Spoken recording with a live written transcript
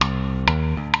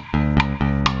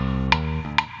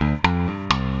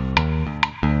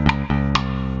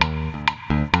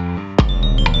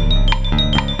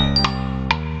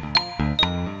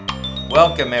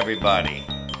Welcome, everybody.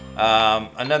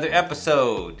 Another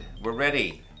episode. We're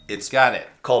ready. It's got it.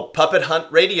 Called Puppet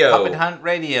Hunt Radio. Puppet Hunt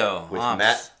Radio. With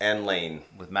Matt and Lane.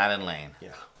 With Matt and Lane.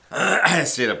 Yeah. I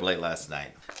stayed up late last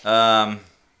night. Let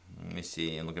me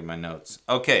see and look at my notes.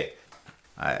 Okay.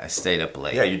 I stayed up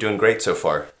late. Yeah, you're doing great so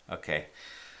far. Okay.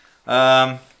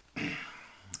 I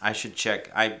should check.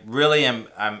 I really am.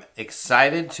 I'm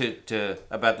excited to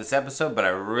about this episode, but I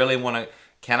really want to.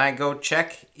 Can I go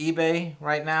check eBay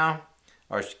right now,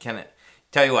 or can it?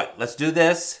 Tell you what. Let's do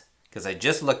this because I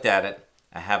just looked at it.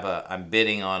 I'm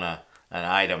bidding on an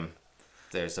item.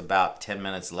 There's about 10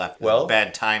 minutes left. Well,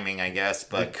 bad timing, I guess.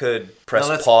 But we could press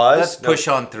let's pause. Let's push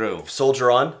on through.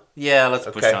 Soldier on. Yeah, let's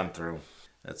push on through.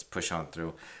 Let's push on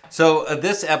through. So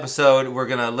this episode, we're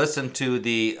gonna listen to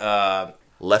the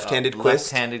Left-handed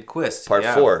Quist. Left-handed Quist. Part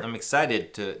 4. I'm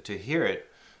excited to hear it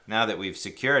now that we've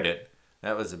secured it.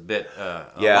 That was a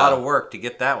lot of work to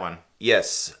get that one.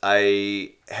 Yes,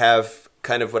 I have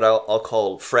kind of what I'll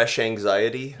call fresh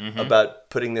anxiety about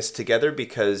putting this together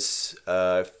because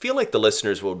I feel like the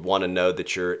listeners would want to know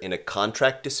that you're in a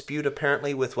contract dispute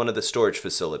apparently with one of the storage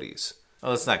facilities.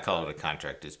 Well, let's not call it a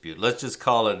contract dispute. Let's just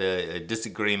call it a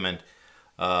disagreement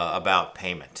about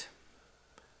payment.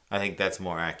 I think that's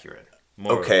more accurate.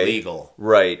 More legal.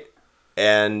 Right.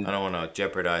 And I don't want to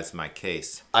jeopardize my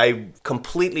case. I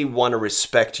completely want to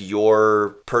respect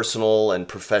your personal and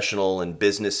professional and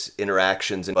business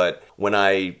interactions. But when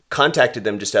I contacted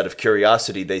them just out of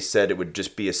curiosity, they said it would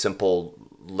just be a simple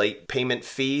late payment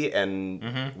fee.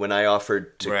 And when I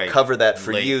offered to cover that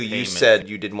for you, you said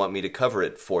you didn't want me to cover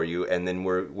it for you. And then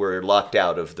we're locked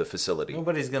out of the facility.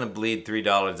 Nobody's going to bleed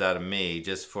 $3 out of me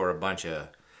just for a bunch of...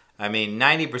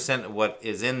 90% of what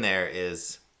is in there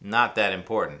is not that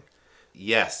important.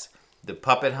 Yes, the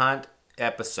Puppet Hunt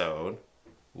episode,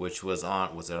 which was it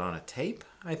on a tape,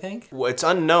 I think? Well, it's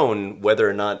unknown whether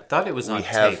or not thought it was on we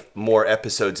have tape. More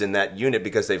episodes in that unit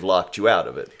because they've locked you out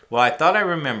of it. Well, I thought I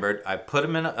remembered. I put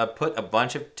a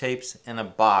bunch of tapes in a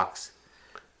box.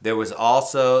 There was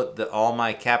also all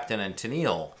my Captain and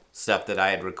Tennille stuff that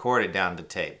I had recorded down to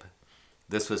tape.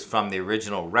 This was from the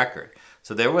original record.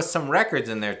 So there was some records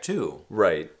in there too.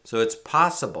 Right. So it's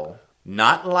possible,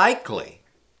 not likely,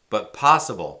 but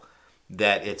possible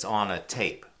that it's on a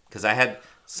tape. Because I had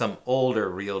some older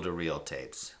reel-to-reel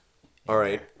tapes. All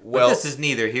right. Well, but this is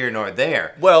neither here nor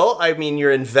there. Well,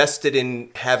 you're invested in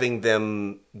having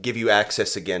them give you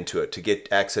access again to it, to get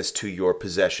access to your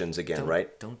possessions again,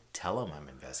 right? Don't tell them I'm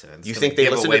invested in. You think they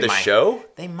listen to the show?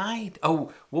 They might.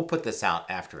 Oh, we'll put this out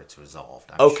after it's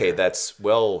resolved. Okay,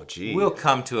 sure. Gee. We'll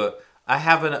come to it. I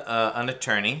have an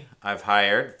attorney I've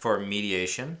hired for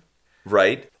mediation.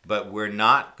 Right. But we're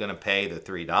not going to pay the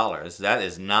 $3. That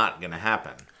is not going to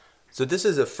happen. So this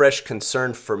is a fresh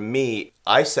concern for me.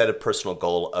 I set a personal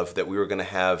goal of that we were going to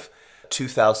have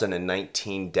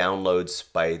 2019 downloads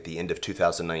by the end of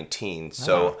 2019.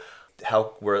 So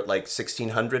we're at like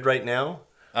 1,600 right now?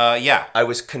 Yeah. I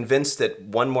was convinced that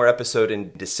one more episode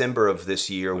in December of this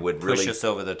year would really push us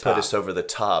over the top. Put us over the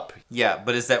top. Yeah,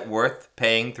 but is that worth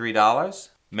paying $3?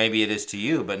 Maybe it is to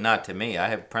you, but not to me. I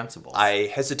have principles. I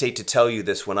hesitate to tell you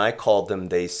this. When I called them,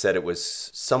 they said it was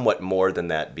somewhat more than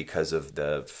that because of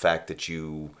the fact that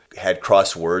you had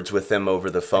cross words with them over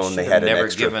the phone. They had never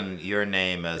given your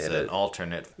name as an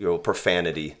alternate.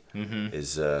 Profanity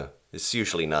is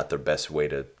usually not the best way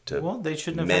to well, they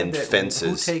shouldn't mend have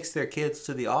fences. Who takes their kids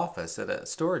to the office at a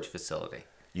storage facility?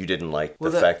 You didn't like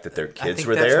the fact that their kids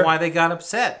were there? I think that's why they got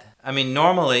upset.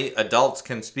 Normally adults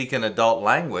can speak an adult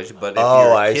language, but if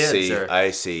your kids are... I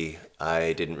see.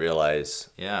 I didn't realize.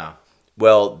 Yeah.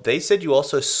 Well, they said you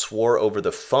also swore over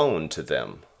the phone to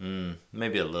them.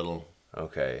 Maybe a little.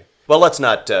 Okay. Well, let's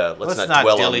not dwell on that.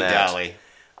 Dilly-dally.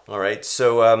 All right.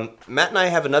 So Matt and I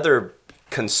have another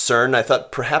concern. I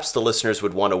thought perhaps the listeners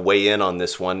would want to weigh in on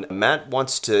this one. Matt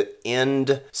wants to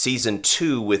end season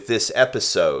 2 with this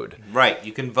episode. Right.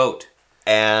 You can vote.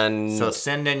 And so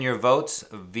send in your votes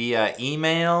via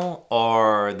email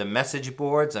or the message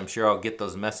boards. I'm sure I'll get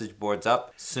those message boards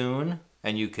up soon,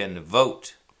 and you can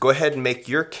vote. Go ahead and make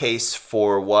your case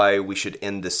for why we should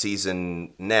end the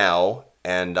season now,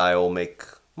 and I'll make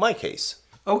my case.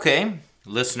 Okay,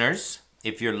 listeners,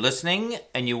 if you're listening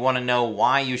and you want to know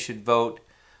why you should vote,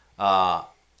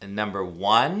 number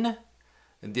 1,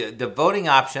 the voting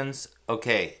options.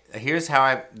 Okay, these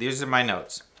are my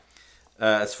notes.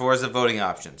 As far as the voting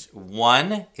options,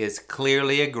 1 is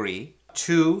clearly agree,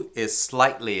 2 is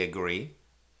slightly agree,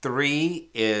 3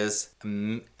 is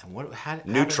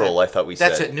neutral. I thought we said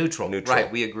that's it. Neutral.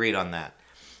 Right? We agreed on that.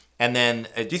 And then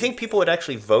Do you think people would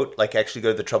actually vote, like actually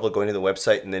go to the trouble of going to the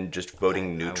website and then just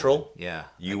voting neutral? Yeah.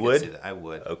 You I could would? see that. I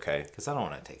would. Okay. Because I don't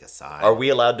want to take a side. Are we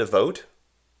allowed to vote?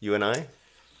 You and I?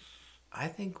 I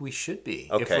think we should be.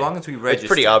 Okay. As long as we register. It's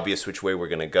pretty obvious which way we're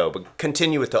going to go, but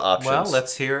continue with the options. Well,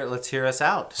 let's hear us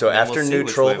out. So and then after we'll see which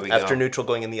neutral, way we go. neutral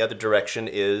going in the other direction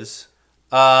is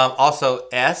Also,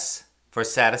 S for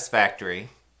satisfactory,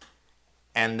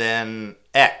 and then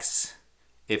X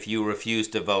if you refuse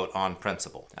to vote on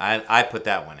principle. I put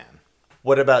that one in.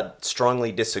 what about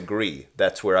strongly disagree?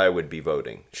 That's where I would be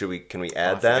voting. Can we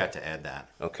add I that? forgot to add that.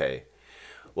 Okay.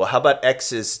 Well, how about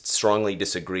X is strongly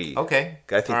disagree? Okay.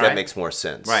 I think All that right. makes more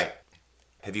sense. Right.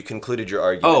 Have you concluded your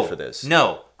argument for this?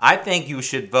 No. I think you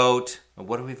should vote.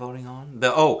 What are we voting on?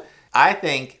 I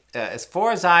think, as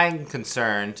far as I'm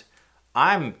concerned,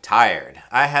 I'm tired.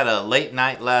 I had a late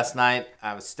night last night.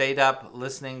 I stayed up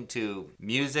listening to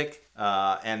music,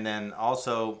 and then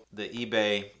also the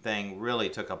eBay thing really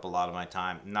took up a lot of my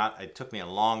time. It took me a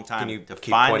long time Can you to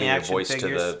keep find pointing the your action voice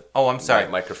figures. to the I'm sorry.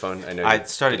 microphone? I know I you're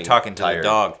started getting talking to tired. the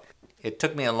dog. It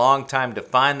took me a long time to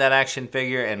find that action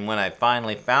figure, and when I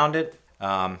finally found it,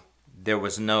 there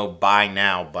was no buy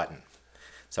now button.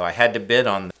 So I had to bid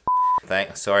on the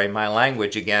thing. Sorry, my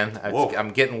language again.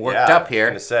 I'm getting worked up here.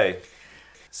 I was gonna say.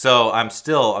 So I'm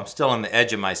still on the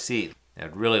edge of my seat.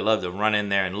 I'd really love to run in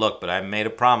there and look, but I made a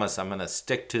promise I'm going to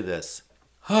stick to this.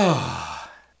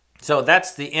 So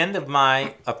that's the end of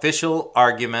my official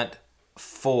argument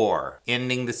for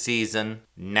ending the season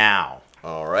now.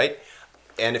 All right.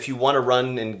 And if you want to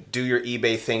run and do your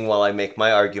eBay thing while I make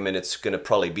my argument, it's going to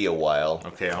probably be a while.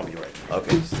 Okay, I'll be right back.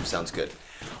 Okay, sounds good.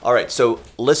 All right, so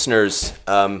listeners,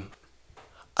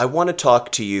 I want to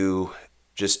talk to you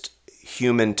just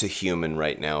human to human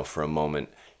right now for a moment.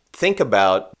 Think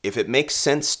about if it makes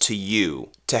sense to you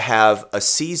to have a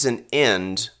season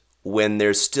end when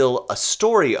there's still a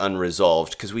story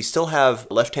unresolved, because we still have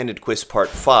Left-Handed Quiz Part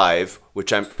 5,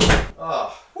 which I'm...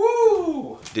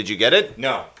 Woo! Did you get it?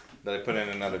 No, but I put in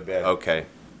another bid. Okay.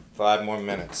 5 more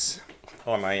minutes.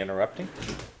 Oh, am I interrupting?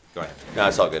 Go ahead. No,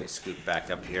 it's all Let me good. scoot back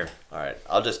up here. All right,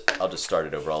 I'll just start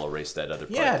it over. I'll erase that other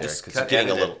part Yeah, there just because it's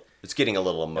getting edit it. it's getting a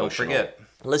little emotional. Don't forget.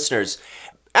 Listeners,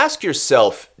 ask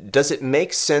yourself, does it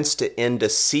make sense to end a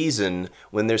season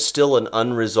when there's still an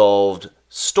unresolved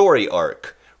story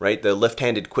arc? Right? The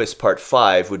Left-Handed Quiz Part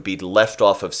 5 would be left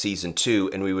off of Season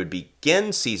 2, and we would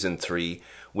begin Season 3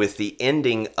 with the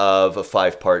ending of a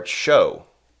 5-part show.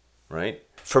 Right?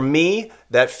 For me,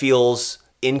 that feels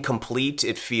incomplete.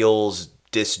 It feels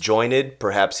disjointed,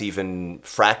 perhaps even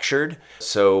fractured.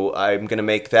 So I'm going to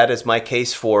make that as my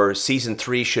case for Season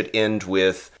 3 should end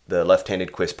with the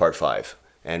Left-Handed Quiz Part 5.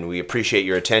 And we appreciate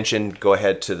your attention. Go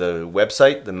ahead to the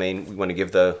website. We want to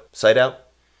give the site out?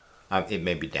 It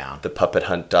may be down.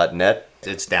 Thepuppethunt.net.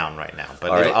 It's down right now, but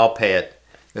All right. I'll pay it.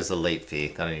 There's a late fee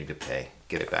that I need to pay.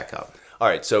 Get it back up. All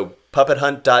right, so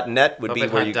puppethunt.net would be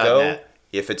where you go. Puppethunt.net.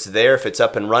 If it's there, if it's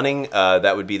up and running,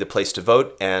 that would be the place to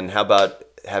vote. And how about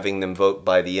having them vote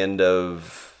by the end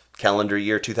of calendar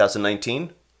year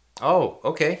 2019? Oh,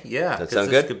 okay, yeah. That 'cause sound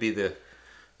this good? Could be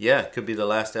it could be the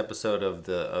last episode of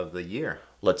the year.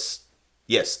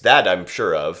 Yes, that I'm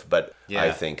sure of, but Yeah.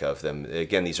 I think of them.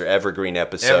 Again, these are evergreen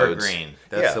episodes. Evergreen.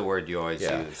 That's Yeah. the word you always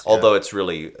Yeah. use. Although it's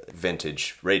really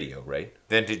vintage radio, right?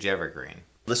 Vintage evergreen.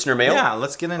 Listener mail? Yeah,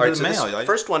 let's get into All right, the so mail. this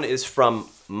first one is from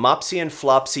Mopsy and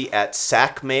Flopsy at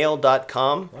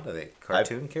sackmail.com. What are they?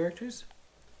 Cartoon characters?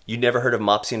 You never heard of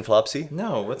Mopsy and Flopsy?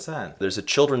 No, what's that? There's a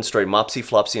children's story, Mopsy,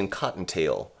 Flopsy, and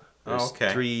Cottontail. There's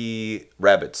okay. 3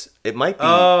 rabbits. It might be...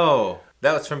 Oh,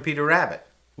 that was from Peter Rabbit.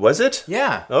 Was it?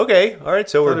 Yeah. Okay, all right,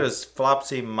 so It we're was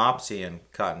Flopsy, Mopsy, and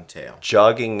Cottontail.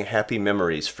 jogging happy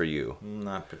memories for you.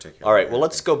 Not particularly. All right, well,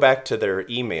 let's go back to their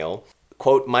email.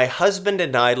 Quote, my husband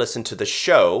and I listen to the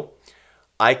show.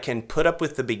 I can put up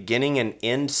with the beginning and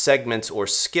end segments or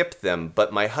skip them,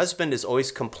 but my husband is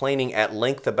always complaining at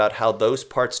length about how those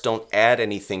parts don't add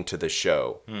anything to the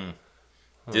show.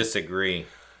 Disagree.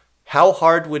 How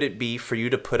hard would it be for you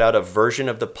to put out a version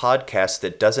of the podcast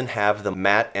that doesn't have the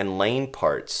Matt and Lane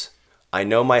parts? I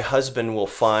know my husband will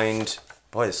find...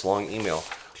 Boy, this long email.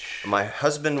 My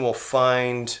husband will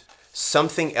find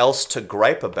something else to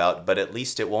gripe about, but at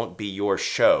least it won't be your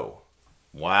show.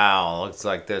 Wow, looks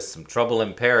like there's some trouble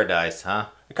in paradise, huh?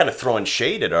 You're kind of throwing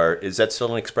shade at our... Is that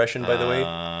still an expression, by the way?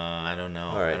 I don't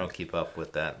know. All right. I don't keep up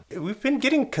with that. We've been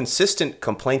getting consistent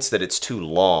complaints that it's too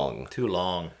long. Too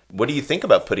long. What do you think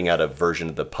about putting out a version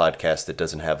of the podcast that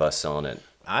doesn't have us on it?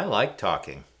 I like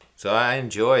talking, so I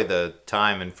enjoy the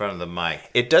time in front of the mic.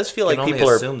 It does feel I like can only people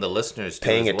are assume the listeners do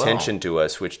paying as well. attention to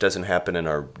us, which doesn't happen in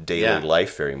our daily Yeah.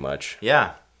 life very much.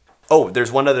 Yeah. Oh,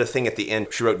 there's one other thing at the end.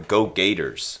 She wrote, Go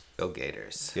Gators. Go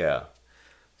Gators. Yeah.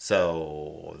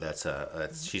 So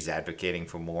she's advocating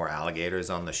for more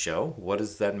alligators on the show. What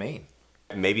does that mean?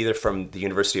 Maybe they're from the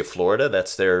University of Florida.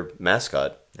 That's their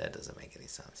mascot. That doesn't make any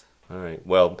sense. All right.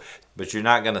 Well, but you're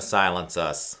not going to silence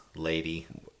us, lady.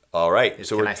 All right.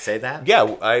 Can I say that?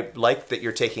 Yeah, I like that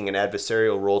you're taking an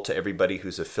adversarial role to everybody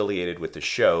who's affiliated with the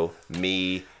show.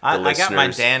 Me, the listeners. I got my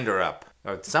dander up.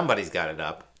 Or somebody's got it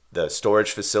up. The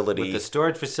storage facility. With the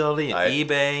storage facility and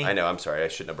eBay. I know. I'm sorry. I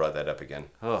shouldn't have brought that up again.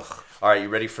 Ugh. All right. You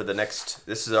ready for the next?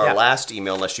 This is our last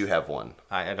email, unless you have one.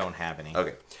 I don't have any.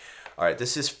 Okay. All right.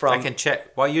 This is from. I can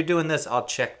check. While you're doing this, I'll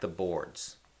check the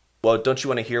boards. Well, don't you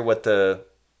want to hear what the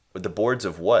boards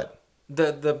of what?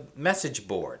 The message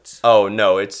boards. Oh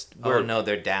no, no,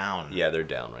 they're down. Yeah, they're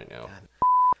down right now. God.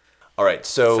 All right,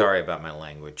 so sorry about my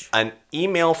language. An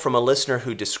email from a listener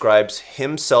who describes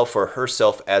himself or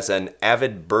herself as an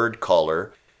avid bird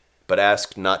caller, but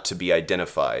asked not to be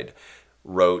identified,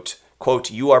 wrote, quote,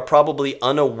 "You are probably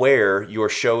unaware your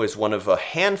show is one of a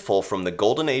handful from the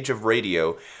golden age of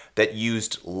radio that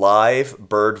used live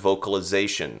bird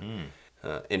vocalization.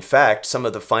 In fact, some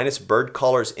of the finest bird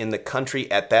callers in the country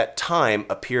at that time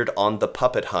appeared on The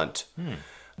Puppet Hunt.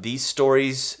 These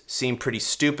stories seem pretty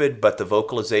stupid, but the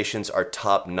vocalizations are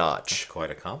top-notch." That's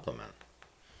quite a compliment.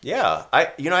 Yeah,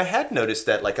 I had noticed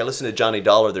that. Like, I listen to Johnny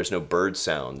Dollar, there's no bird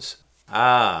sounds.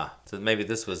 So maybe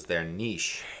this was their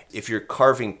niche. If you're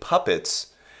carving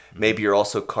puppets, maybe you're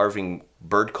also carving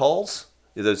bird calls.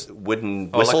 Those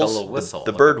wooden whistles. Like a little whistle.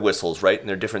 The bird whistles, right? And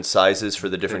they're different sizes for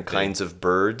the different kinds of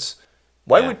birds.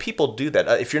 Why would people do that?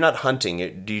 If you're not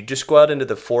hunting, do you just go out into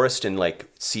the forest and like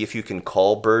see if you can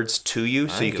call birds to you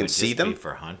so you can see them? Be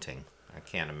for hunting. I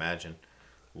can't imagine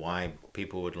why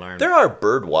people would learn. There are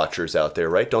bird watchers out there,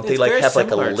 right? Don't they like have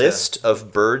like a list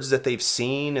of birds that they've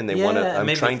seen and they want to?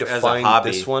 I'm trying to find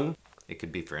this one. It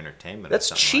could be for entertainment.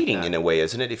 That's cheating like that. In a way,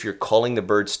 isn't it? If you're calling the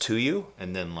birds to you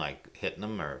and then like hitting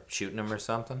them or shooting them or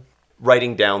something,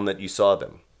 writing down that you saw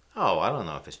them. Oh, I don't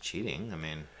know if it's cheating. I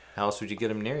mean, how else would you get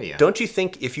them near you? Don't you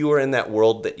think if you were in that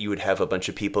world that you would have a bunch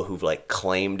of people who've like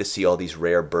claimed to see all these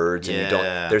rare birds and you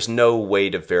don't? There's no way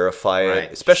to verify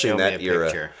it, especially in that era.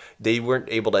 Picture. They weren't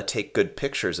able to take good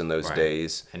pictures in those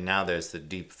days. And now there's the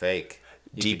deep fake.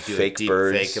 Deep fake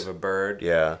birds. Deep fake of a bird.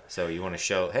 Yeah. So you want to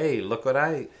show, hey, look what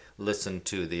I listened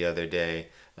to the other day,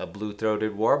 a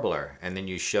blue-throated warbler, and then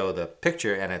you show the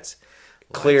picture and it's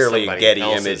clearly like Getty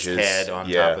Images head on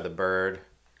top of the bird.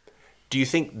 Do you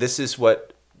think this is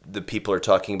what the people are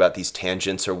talking about, these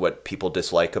tangents, or what people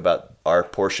dislike about our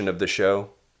portion of the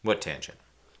show? What tangent?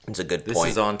 It's a good point. This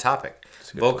is on topic.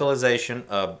 Vocalization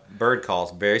of bird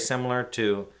calls, very similar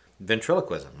to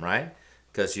ventriloquism, right?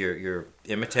 Because you're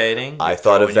imitating. I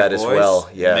thought of that as well.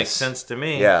 Yes. It makes sense to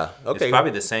me. Yeah. Okay. It's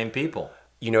probably the same people.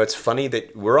 You know, it's funny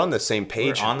that we're on the same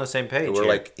page. We're on the same page. We're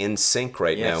like in sync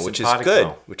right now, which is simpatico.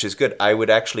 good. Which is good. I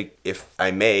would actually, if I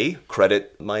may,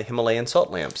 credit my Himalayan salt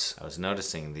lamps. I was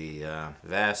noticing the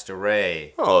vast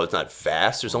array. Oh, it's not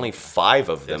vast. There's only 5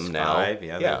 of them now. 5,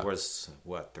 yeah. There was,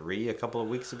 3 a couple of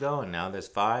weeks ago, and now there's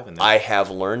 5. And I have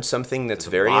learned something that's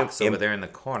very over there in the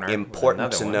corner.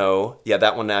 Important to know. Yeah,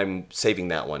 that one, I'm saving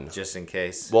that one. Just in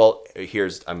case. Well,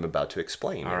 I'm about to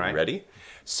explain. All right. Are you ready?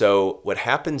 So what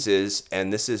happens is,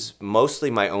 and this is mostly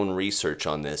my own research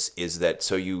on this, is that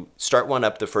so you start one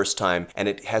up the first time and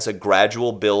it has a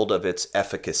gradual build of its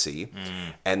efficacy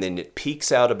and then it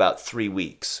peaks out about 3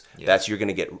 weeks. Yeah. That's you're going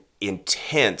to get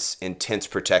intense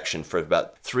protection for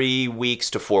about 3 weeks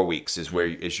to 4 weeks is where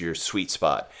is your sweet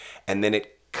spot. And then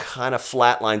it kind of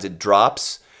flatlines, it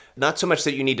drops. Not so much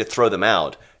that you need to throw them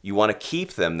out. You want to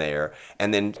keep them there.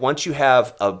 And then once you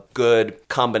have a good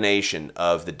combination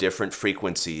of the different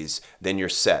frequencies, then you're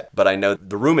set. But I know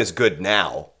the room is good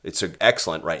now. It's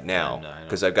excellent right now.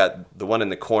 Because I've got the one in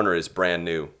the corner is brand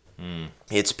new.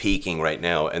 It's peaking right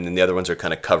now. And then the other ones are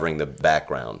kind of covering the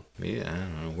background. Yeah, I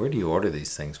don't know. Where do you order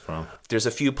these things from? There's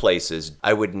a few places.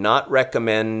 I would not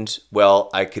recommend,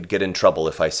 well, I could get in trouble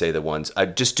if I say the ones.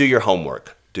 Just do your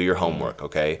homework. Do your homework,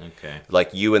 okay? Okay.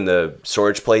 Like you in the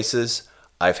storage places,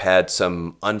 I've had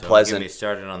some unpleasant. Don't get me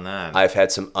started on that. I've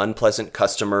had some unpleasant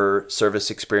customer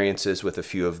service experiences with a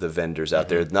few of the vendors out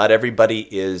there. Not everybody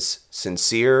is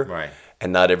sincere, right?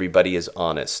 And not everybody is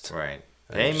honest, right?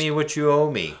 Pay me what you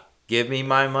owe me. Give me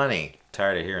my money.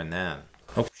 Tired of hearing that.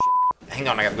 Oh shit! Hang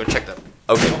on, I gotta go check that.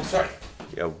 Okay. Oh, sorry.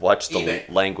 Yeah, watch the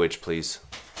language, please.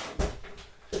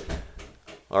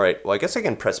 All right. Well, I guess I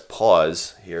can press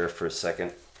pause here for a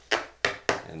second.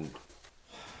 And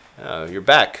you're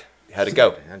back. How'd it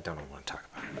go? I don't want to talk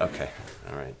about it. Okay.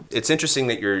 All right. It's interesting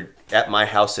that you're at my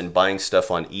house and buying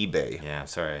stuff on eBay. Yeah,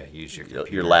 sorry. I used your computer.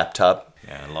 Your laptop.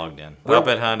 Yeah, I logged in. We're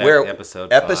Puppet Hunt episode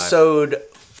 5. Episode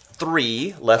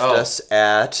 3 left us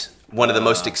at one of the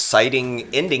most exciting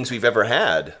endings we've ever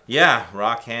had. Yeah,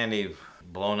 Rock Handy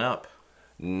blown up.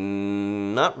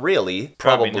 Not really.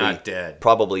 Probably not dead.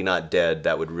 Probably not dead.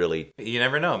 That would really... You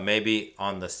never know. Maybe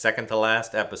on the second to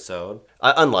last episode.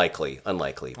 Unlikely.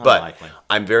 But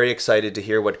I'm very excited to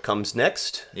hear what comes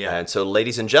next. Yeah. And so,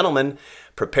 ladies and gentlemen,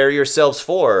 prepare yourselves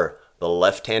for The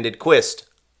Left-Handed Quist,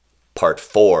 Part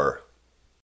 4.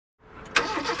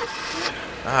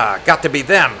 Got to be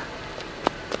them.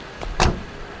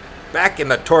 Back in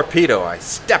the torpedo, I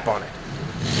step on it.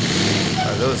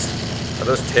 Are those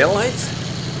taillights?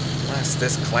 Blast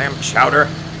this clam chowder.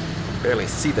 Barely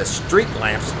see the street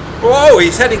lamps. Whoa,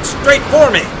 he's heading straight for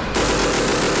me.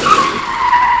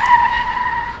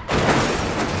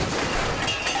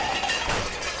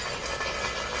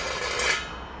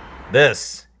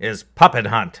 This is Puppet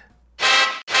Hunt.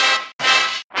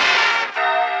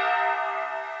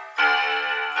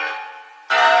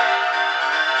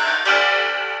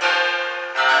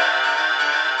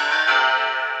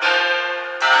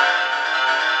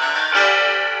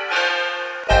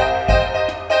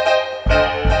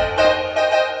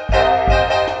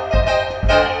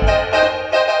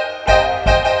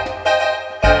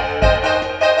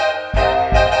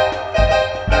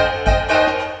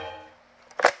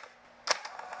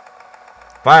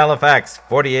 File of Facts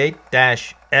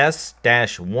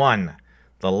 48-S-1.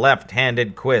 The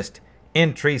Left-Handed Quist.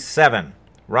 Entry 7.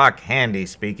 Rock Handy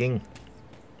speaking.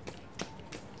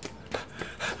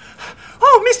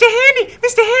 Oh, Mr. Handy!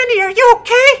 Mr. Handy, are you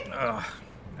okay?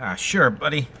 Sure,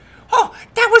 buddy. Oh,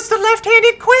 that was the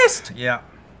Left-Handed Quist! Yeah.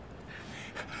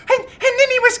 And then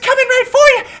he was coming right for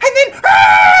you, and then, and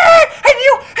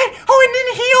then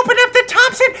he opened up the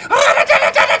Thompson,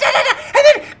 and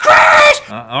then crash!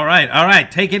 All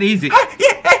right, take it easy. You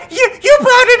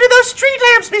plowed into those street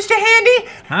lamps, Mr. Handy.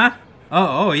 Huh?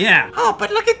 Oh, yeah. Oh,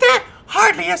 but look at that,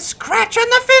 hardly a scratch on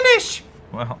the finish.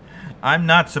 Well, I'm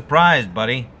not surprised,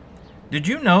 buddy. Did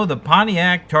you know the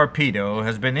Pontiac Torpedo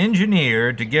has been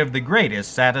engineered to give the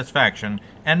greatest satisfaction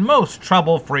and most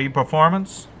trouble-free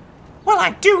performance? Well,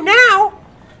 I do now.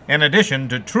 In addition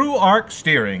to true arc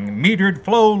steering, metered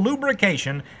flow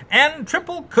lubrication, and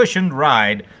triple cushioned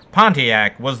ride,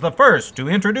 Pontiac was the first to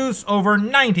introduce over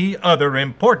 90 other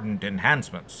important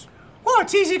enhancements. Well,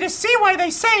 it's easy to see why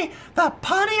they say the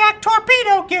Pontiac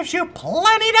Torpedo gives you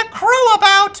plenty to crow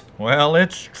about. Well,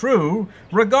 it's true.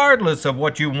 Regardless of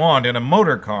what you want in a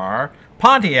motor car,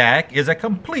 Pontiac is a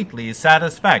completely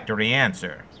satisfactory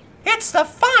answer. It's the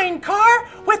fine car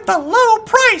with the low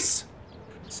price.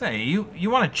 Say, you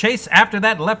want to chase after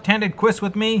that left-handed Quist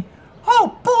with me?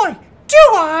 Oh, boy, do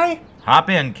I! Hop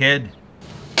in, kid.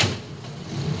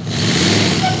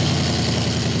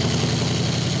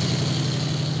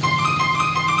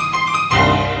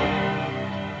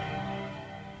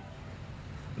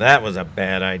 That was a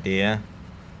bad idea.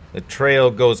 The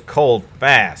trail goes cold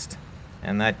fast,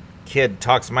 and that kid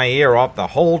talks my ear off the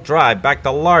whole drive back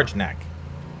to Large Neck.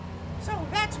 So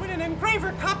that's when an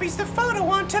engraver copies the photo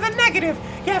onto the negative.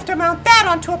 You have to mount that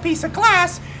onto a piece of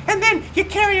glass, and then you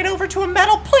carry it over to a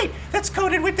metal plate that's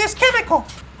coated with this chemical.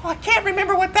 Oh, I can't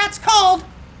remember what that's called.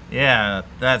 Yeah,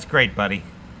 that's great, buddy.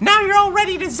 Now you're all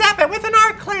ready to zap it with an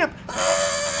arc clamp.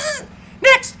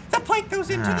 Next, the plate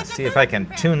goes into the... See if I can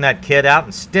tune that kid out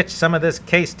and stitch some of this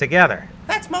case together.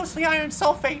 That's mostly iron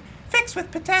sulfate, fixed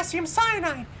with potassium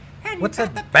cyanide. And what's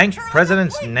that bank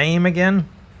president's name again?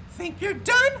 Think you're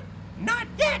done? Not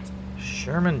yet.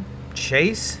 Sherman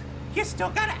Chase? You still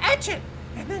gotta etch it.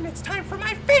 And then it's time for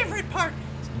my favorite part.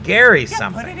 Gary you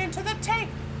something. Put it into the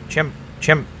tank. Chimp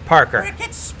Parker. Or it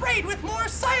gets sprayed with more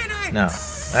cyanide. No,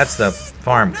 that's the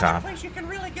farm cop. Place you can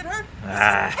really get hurt.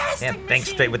 Can't think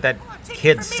straight with that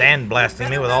kid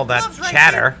sandblasting me with all that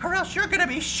chatter. Or else you're gonna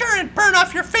be sure and burn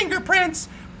off your fingerprints.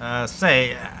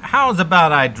 Say, how's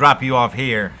about I drop you off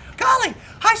here? Golly,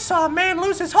 I saw a man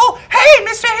lose his whole... Hey,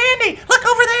 Mr. Handy, look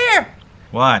over there.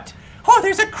 What? Oh,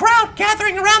 there's a crowd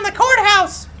gathering around the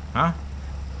courthouse. Huh?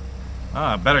 Oh,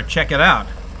 I better check it out.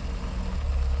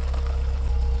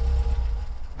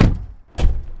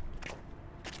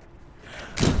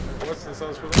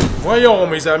 Voyons,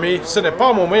 mes amis, ce n'est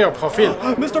pas mon meilleur profil.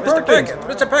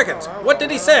 Mr. Perkins, what did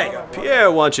he say?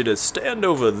 Pierre wants you to stand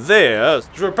over there.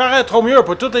 Je veux paraître au mieux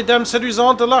pour toutes les dames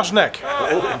séduisantes de Large Neck.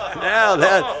 Now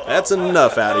that's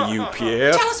enough out of you,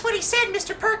 Pierre. Tell us what he said,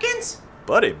 Mr. Perkins.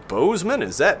 Buddy Bozeman,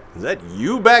 is that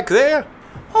you back there?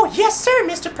 Oh, yes, sir,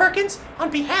 Mr. Perkins, on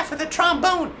behalf of the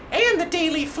trombone and the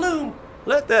Daily Flume.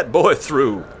 Let that boy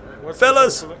through.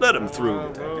 Fellas, let him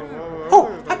through.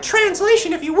 Oh, a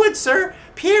translation, if you would, sir.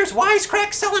 Pierre's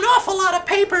wisecrack sell an awful lot of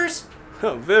papers.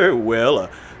 Oh, very well.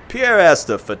 Pierre asked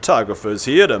the photographers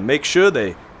here to make sure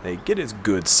they get his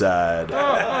good side.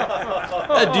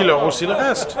 Dis-leur aussi le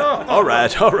reste. All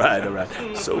right.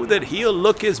 So that he'll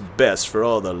look his best for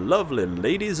all the lovely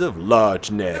ladies of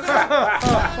Large Neck.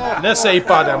 N'essaye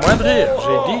pas d'amoindrir,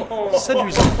 j'ai dit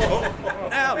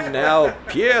séduisant. Now,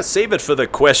 Pierre, save it for the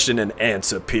question and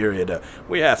answer period.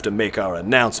 We have to make our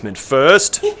announcement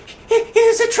first.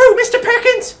 Is it true, Mr.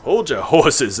 Perkins? Hold your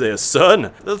horses there,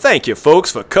 son. Thank you,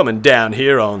 folks, for coming down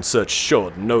here on such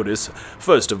short notice.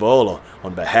 First of all,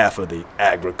 on behalf of the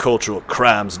Agricultural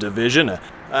Crimes Division,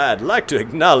 I'd like to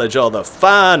acknowledge all the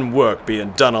fine work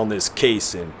being done on this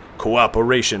case in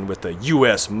cooperation with the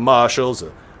U.S. Marshals,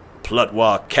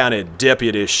 Plutwa County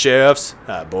Deputy Sheriffs,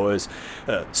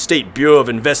 State Bureau of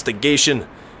Investigation,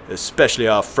 especially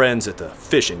our friends at the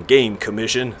Fish and Game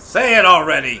Commission. Say it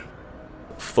already!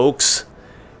 Folks,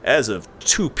 as of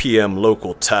 2 p.m.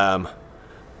 local time,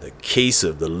 the case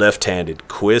of the left-handed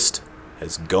Quist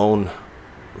has gone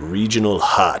regional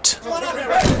hot.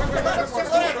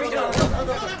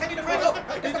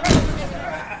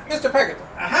 Mr. Perkins,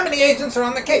 how many agents are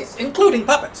on the case, including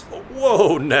puppets?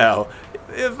 Whoa, now,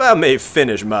 if I may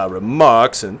finish my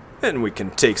remarks, and then we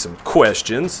can take some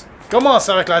questions. Commence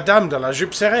avec la dame de la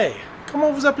jupe serrée.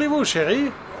 Comment vous appelez-vous,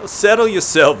 chérie? Settle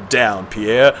yourself down,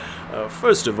 Pierre.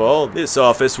 First of all, this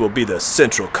office will be the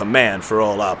central command for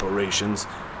all operations.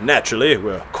 Naturally,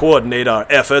 we'll coordinate our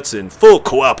efforts in full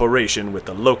cooperation with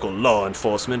the local law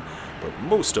enforcement, but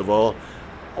most of all,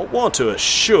 I want to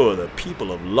assure the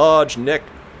people of Large Neck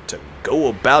to go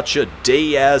about your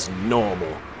day as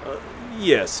normal.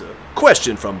 Yes, a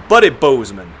question from Buddy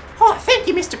Bozeman. Oh, thank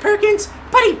you, Mr. Perkins.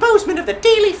 Buddy Bozeman of the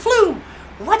Daily Flume.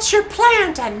 What's your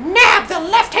plan to nab the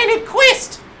left-handed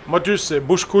Quist? Motus, c'est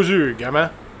bouche cousue,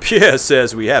 gamin. Pierre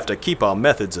says we have to keep our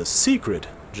methods a secret,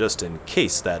 just in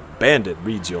case that bandit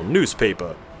reads your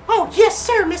newspaper. Oh, yes,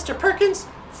 sir, Mr. Perkins.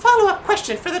 Follow-up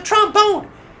question for the trombone.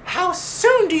 How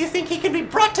soon do you think he can be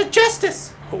brought to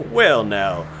justice? Well,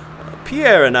 now,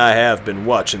 Pierre and I have been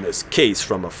watching this case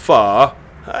from afar.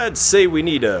 I'd say we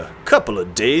need a couple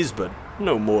of days, but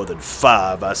no more than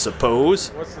 5, I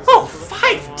suppose. Oh,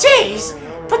 5 days?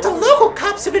 But the local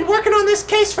cops have been working on this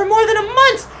case for more than a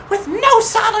month with no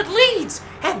solid leads,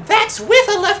 and that's with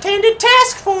a left-handed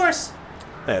task force.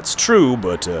 That's true,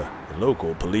 but the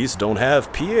local police don't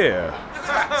have Pierre.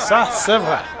 Ça, c'est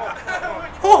vrai.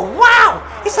 Oh,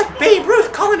 wow! It's like Babe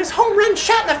Ruth calling his home run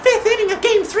shot in the 5th inning of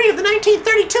Game 3 of the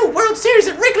 1932 World Series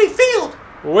at Wrigley Field.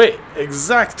 Oui,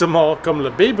 exactement comme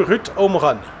le Babe Ruth home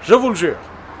run. Je vous le jure.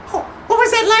 Oh, what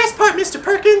was that last part, Mr.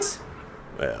 Perkins?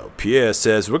 Well, Pierre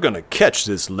says we're gonna catch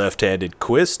this left-handed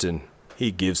Quist, and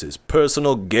he gives his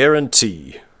personal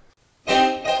guarantee.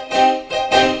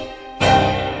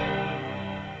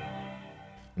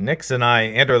 Nix and I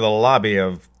enter the lobby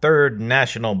of Third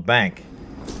National Bank.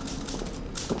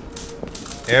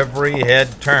 Every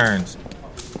head turns,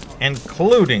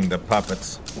 including the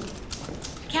puppets.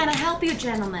 Can I help you,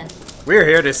 gentlemen? We're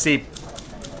here to see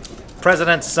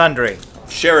President Sundry.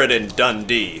 Sheridan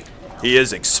Dundee. He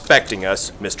is expecting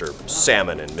us, Mr.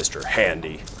 Salmon and Mr.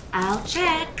 Handy. I'll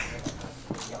check.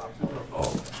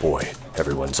 Oh boy,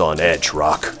 everyone's on edge,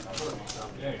 Rock.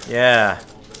 Yeah.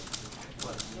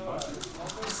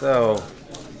 So,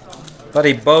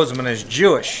 Buddy Bozeman is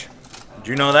Jewish. Did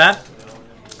you know that?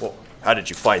 Well, how did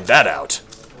you find that out?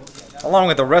 Along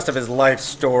with the rest of his life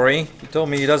story, he told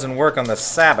me he doesn't work on the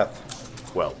Sabbath.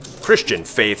 Well, Christian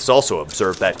faiths also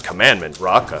observe that commandment,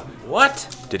 Rock. What?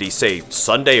 Did he say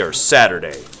Sunday or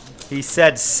Saturday? He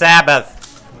said Sabbath.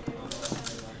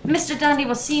 Mr. Dundee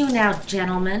will see you now,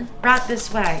 gentlemen. Right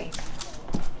this way.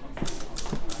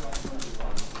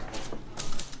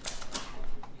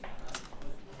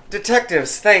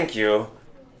 Detectives, thank you.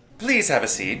 Please have a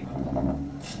seat.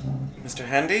 Mr.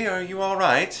 Handy, are you all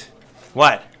right?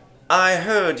 What? I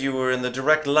heard you were in the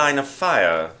direct line of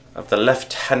fire of the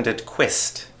left-handed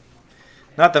Quist.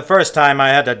 Not the first time I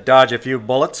had to dodge a few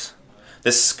bullets.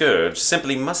 This scourge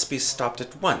simply must be stopped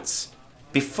at once,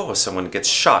 before someone gets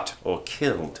shot or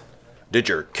killed. Did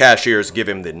your cashiers give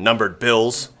him the numbered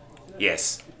bills?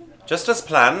 Yes, just as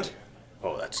planned.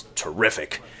 Oh, that's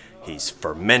terrific. He's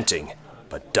fermenting,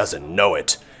 but doesn't know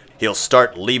it. He'll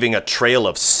start leaving a trail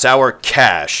of sour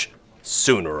cash,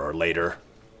 sooner or later.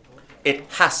 It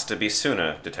has to be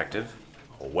sooner, Detective.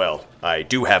 Well, I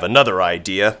do have another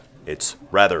idea. It's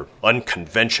rather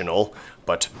unconventional,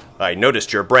 but I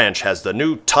noticed your branch has the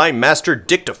new Time Master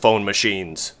dictaphone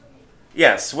machines.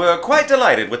 Yes, we're quite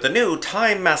delighted with the new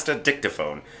Time Master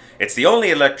dictaphone. It's the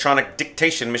only electronic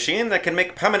dictation machine that can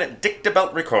make permanent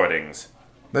dictabelt recordings.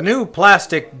 The new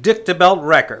plastic Dictabelt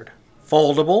record.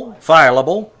 Foldable,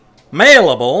 fileable,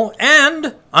 mailable,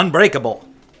 and unbreakable.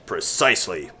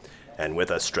 Precisely. And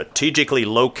with a strategically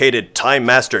located Time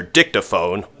Master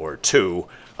dictaphone, or two,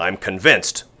 I'm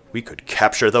convinced we could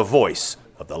capture the voice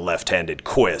of the left-handed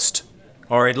Quist.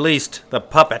 Or at least the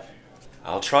puppet.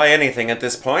 I'll try anything at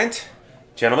this point.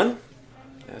 Gentlemen,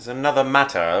 there's another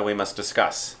matter we must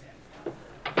discuss.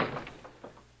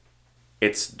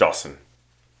 It's Dawson.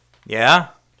 Yeah?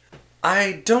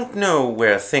 I don't know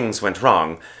where things went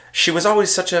wrong. She was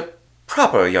always such a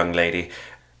proper young lady.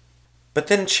 But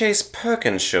then Chase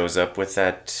Perkins shows up with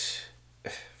that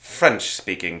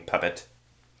French-speaking puppet.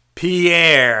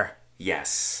 Pierre.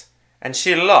 Yes. And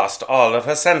she lost all of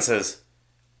her senses.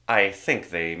 I think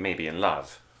they may be in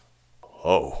love.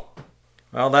 Oh.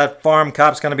 Well, that farm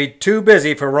cop's gonna be too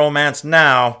busy for romance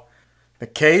now. The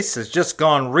case has just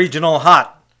gone regional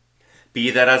hot. Be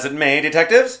that as it may,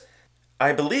 detectives,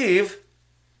 I believe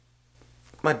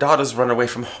my daughter's run away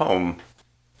from home.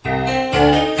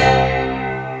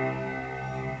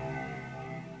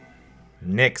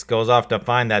 Nix goes off to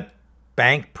find that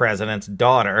bank president's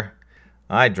daughter.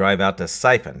 I drive out to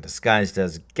Siphon, disguised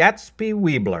as Gatsby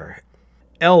Weebler,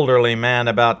 elderly man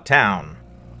about town.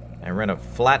 I rent a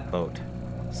flatboat,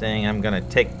 saying I'm gonna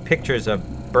take pictures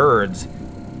of birds,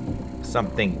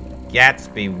 something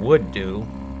Gatsby would do.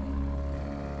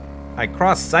 I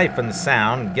cross Siphon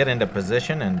Sound, get into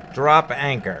position, and drop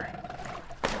anchor.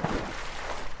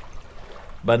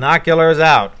 Binoculars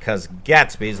out, 'cause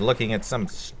Gatsby's looking at some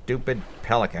stupid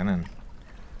pelican,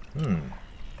 and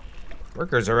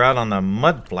workers are out on the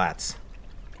mud flats,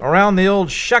 around the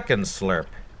old Shuck and Slurp.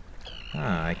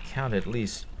 I count at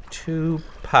least 2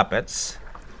 puppets,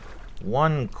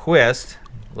 1 Quist,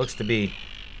 could be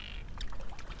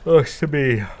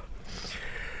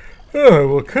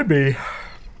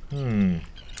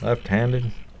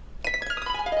left-handed.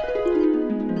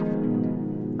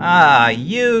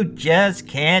 You just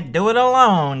can't do it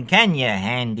alone, can you,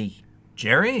 Handy?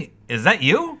 Jerry, is that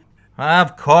you?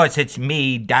 Of course it's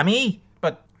me, dummy.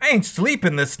 But I ain't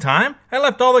sleeping this time. I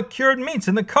left all the cured meats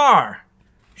in the car.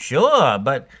 Sure,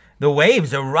 but the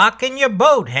waves are rocking your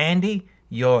boat, Handy.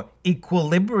 Your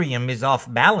equilibrium is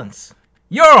off balance.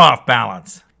 You're off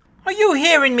balance. Are you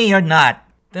hearing me or not?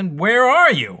 Then where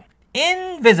are you?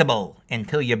 Invisible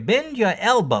until you bend your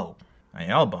elbow. My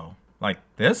elbow? Like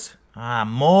this?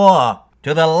 More.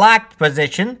 To the locked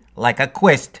position, like a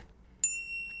Quist.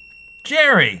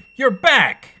 Jerry, you're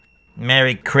back.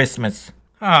 Merry Christmas.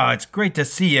 Oh, it's great to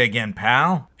see you again,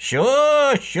 pal.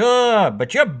 Sure,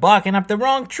 but you're barking up the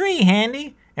wrong tree,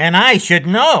 Handy. And I should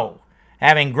know,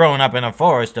 having grown up in a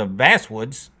forest of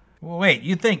basswoods. Wait,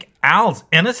 you think Al's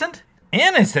innocent?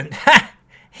 Innocent? Ha!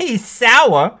 He's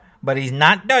sour, but he's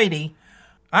not dirty.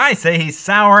 I say he's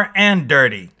sour and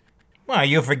dirty. Well,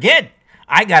 you forget.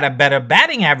 I got a better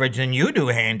batting average than you do,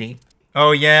 Handy.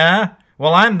 Oh, yeah?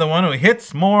 Well, I'm the one who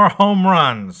hits more home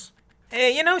runs.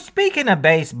 Speaking of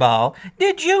baseball,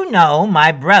 did you know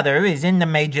my brother is in the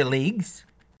major leagues?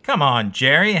 Come on,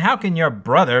 Jerry. How can your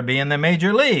brother be in the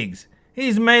major leagues?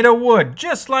 He's made of wood,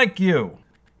 just like you.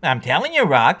 I'm telling you,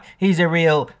 Rock, he's a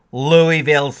real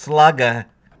Louisville slugger.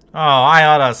 Oh, I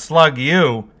ought to slug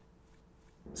you.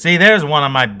 See, there's one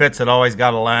of my bits that always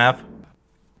got a laugh.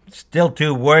 Still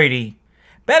too wordy.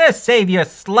 Better save your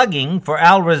slugging for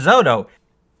Al Risotto.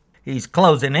 He's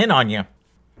closing in on you.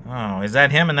 Oh, is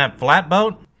that him in that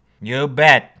flatboat? You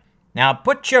bet. Now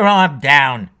put your arm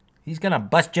down. He's gonna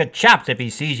bust your chops if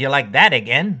he sees you like that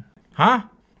again. Huh?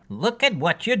 Look at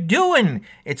what you're doing.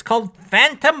 It's called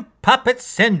Phantom Puppet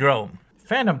Syndrome.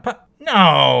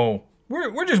 No.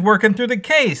 We're just working through the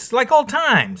case, like old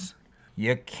times.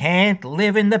 You can't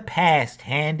live in the past,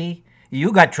 Handy.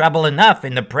 You got trouble enough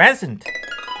in the present.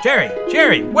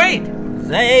 Jerry, wait!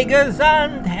 Sei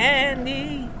gesund,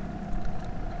 Handy.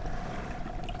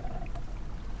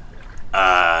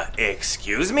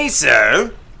 Excuse me,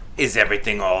 sir. Is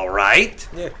everything all right?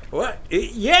 What?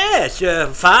 Yes,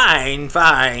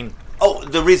 fine. Oh,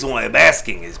 the reason why I'm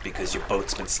asking is because your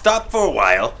boat's been stopped for a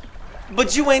while,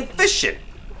 but you ain't fishing.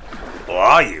 Or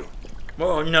are you?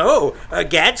 Oh, no.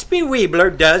 Gatsby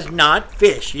Weebler does not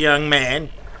fish, young man.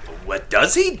 What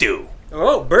does he do?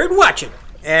 Oh, bird watching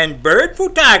and bird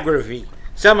photography.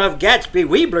 Some of Gatsby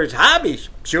Weebler's hobbies,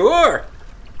 sure.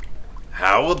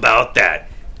 How about that?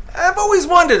 I've always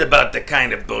wondered about the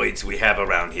kind of birds we have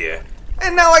around here.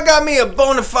 And now I got me a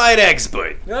bona fide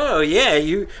expert. Oh, yeah,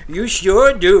 you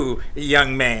sure do,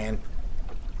 young man.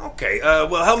 Okay,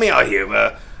 well, help me out here.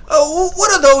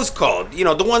 What are those called? You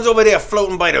know, the ones over there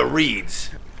floating by the reeds.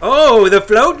 Oh, the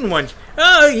floating ones.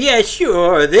 Oh, yeah,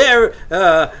 sure. They're,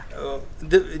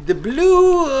 the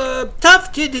blue,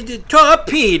 tufted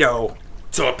torpedo.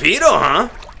 Torpedo, huh?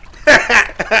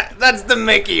 That's the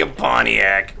Mickey of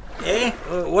Pontiac. Eh?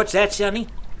 What's that, Sonny?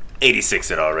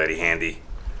 86 it already, Handy.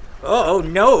 Oh,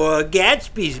 no,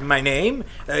 Gatsby's my name,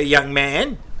 young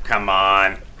man. Come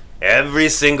on. Every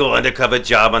single undercover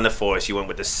job on the force, you went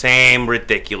with the same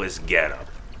ridiculous getup.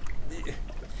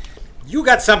 You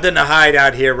got something to hide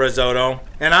out here, Risotto,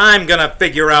 and I'm gonna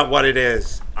figure out what it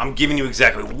is. I'm giving you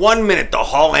exactly 1 minute to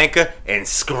haul anchor and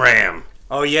scram.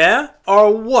 Oh, yeah?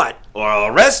 Or what? Or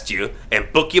I'll arrest you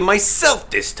and book you myself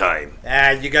this time.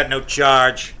 You got no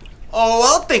charge. Oh,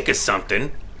 I'll think of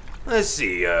something. Let's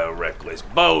see, reckless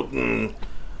boating,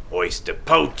 oyster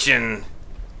poaching,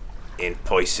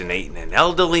 impersonating an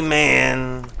elderly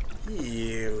man.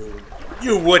 You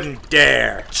wouldn't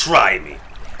dare. Try me.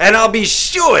 And I'll be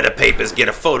sure the papers get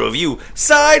a photo of you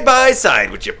side by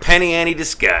side with your Penny Annie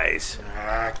disguise.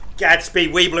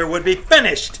 Gatsby Weebler would be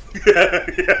finished.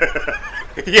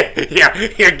 Yeah,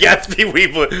 your Gatsby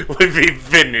Weebler would be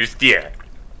finished, yeah.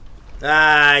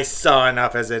 I saw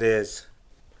enough as it is.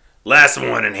 Last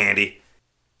warning, Handy.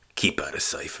 Keep out of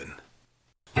Siphon.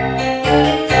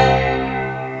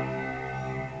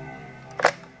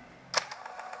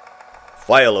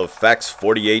 File of Facts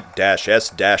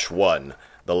 48-S-1,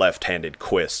 The Left-Handed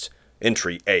Quist.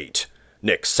 Entry 8.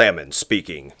 Nick Salmon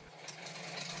speaking.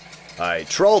 I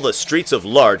trawl the streets of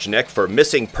Large Neck for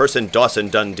missing person Dawson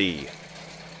Dundee.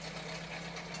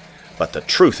 But the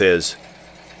truth is,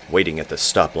 waiting at the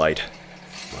stoplight,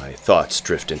 my thoughts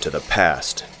drift into the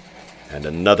past, and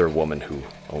another woman who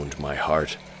owned my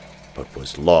heart, but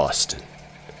was lost and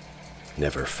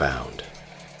never found.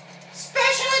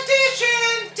 Special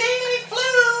edition! Daily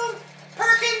Flume!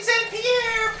 Perkins and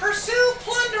Pierre pursue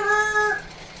plunderer!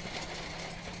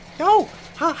 Oh,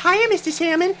 hiya, Mr.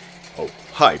 Salmon. Oh,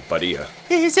 hi, buddy.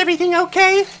 Is everything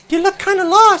okay? You look kind of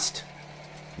lost.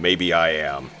 Maybe I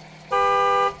am.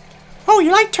 Oh,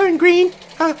 your light turned green.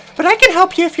 But I can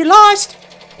help you if you're lost.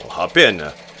 Well, hop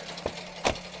in.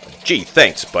 Gee,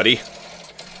 thanks, buddy.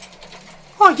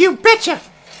 Oh, you betcha.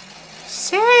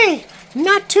 Say,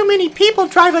 not too many people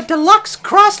drive a deluxe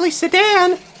Crossley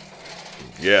sedan.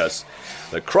 Yes,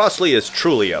 the Crossley is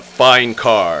truly a fine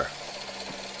car.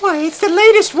 Why, it's the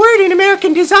latest word in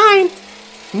American design.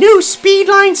 New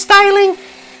speedline styling,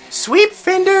 sweep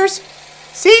fenders,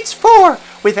 seats 4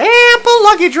 with ample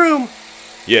luggage room.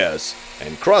 Yes,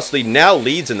 and Crossley now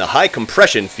leads in the high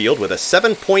compression field with a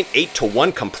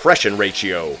 7.8-to-1 compression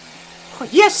ratio. Oh,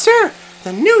 yes, sir.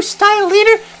 The new style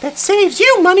leader that saves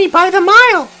you money by the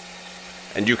mile.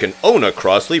 And you can own a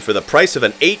Crossley for the price of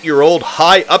an 8-year-old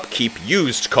high upkeep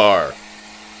used car.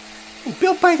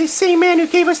 Built by the same man who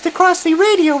gave us the Crossley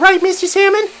radio, right, Mr.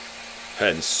 Salmon?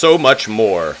 And so much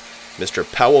more. Mr.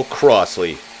 Powell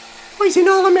Crossley. Oh, he's an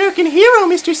all-American hero,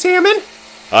 Mr. Salmon.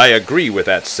 I agree with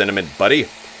that sentiment, buddy.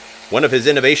 One of his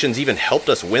innovations even helped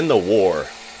us win the war.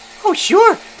 Oh,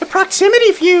 sure. The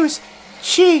proximity fuse.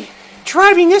 Gee,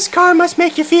 driving this car must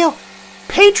make you feel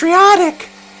patriotic.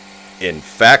 In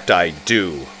fact, I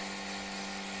do.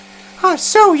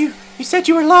 So you said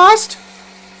you were lost?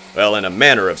 Well, in a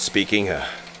manner of speaking,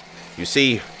 you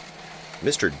see,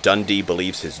 Mr. Dundee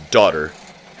believes his daughter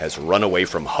has run away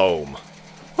from home.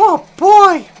 Oh,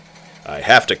 boy! I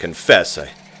have to confess,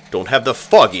 I don't have the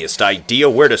foggiest idea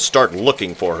where to start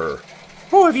looking for her.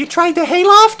 Oh, have you tried the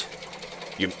hayloft?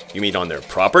 You mean on their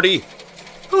property?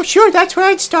 Oh, sure, that's where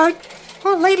I'd start.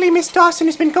 Well, lately Miss Dawson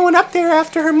has been going up there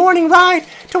after her morning ride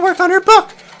to work on her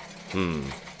book.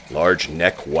 Large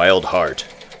Neck, Wild Heart.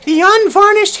 The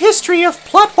Unvarnished History of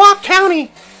Plutwalk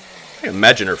County. I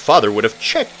imagine her father would have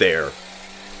checked there.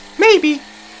 Maybe.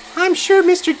 I'm sure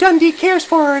Mr. Dundee cares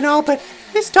for her and all, but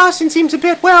Miss Dawson seems a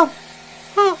bit,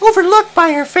 overlooked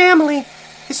by her family,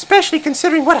 especially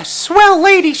considering what a swell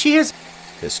lady she is.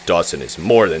 Miss Dawson is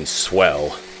more than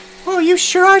swell. Oh, you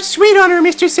sure are sweet on her,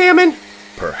 Mr. Salmon.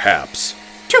 Perhaps.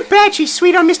 Too bad she's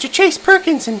sweet on Mr. Chase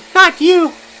Perkins and not you.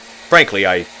 Frankly,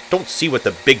 I don't see what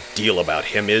the big deal about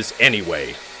him is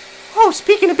anyway. Oh,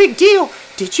 speaking of big deal,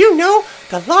 did you know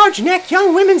the Large Neck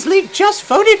Young Women's League just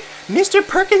voted Mr.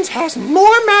 Perkins has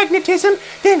more magnetism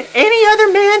than any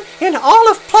other man in all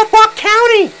of Plutwalk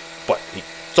County? But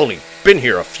he's only been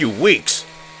here a few weeks.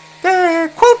 Their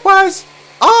quote was,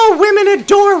 "All women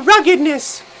adore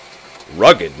ruggedness."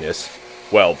 Ruggedness?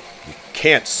 Well, you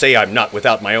can't say I'm not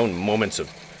without my own moments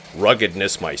of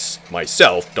ruggedness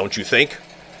myself, don't you think?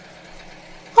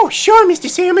 Oh, sure, Mr.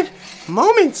 Salmon.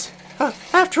 Moments.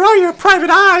 After all, you're a private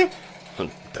eye.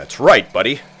 That's right,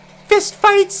 buddy. Fist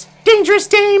fights, dangerous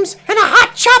dames, and a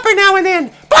hot chopper now and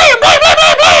then. Blam, blam, blam,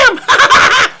 blam,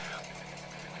 blam!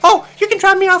 Oh, you can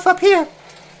drop me off up here.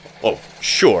 Oh,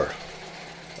 sure.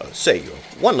 Say,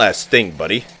 one last thing,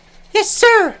 buddy. Yes,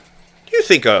 sir. Do you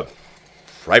think a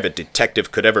private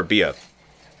detective could ever be a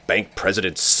bank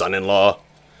president's son-in-law?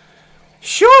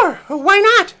 Sure, why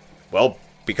not? Well,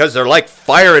 because they're like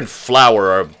fire and flour,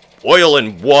 or oil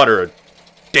and water,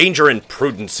 danger and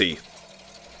prudency.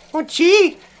 Oh,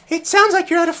 gee, it sounds like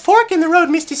you're at a fork in the road,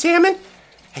 Mr. Salmon.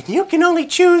 And you can only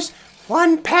choose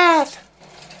one path.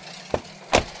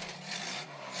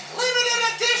 Limited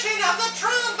edition of the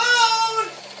trombone!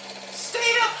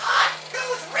 State of Hot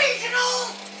goes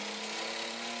regional!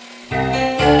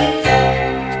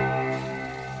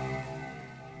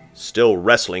 Still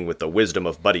wrestling with the wisdom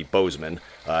of Buddy Bozeman,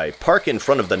 I park in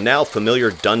front of the now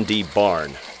familiar Dundee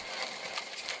barn.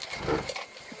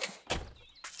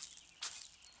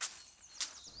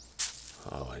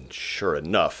 Oh, and sure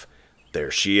enough,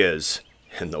 there she is,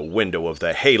 in the window of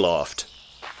the hayloft.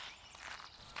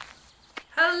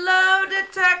 Hello,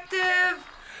 Detective!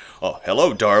 Oh,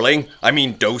 hello, darling. I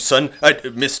mean, Dawson.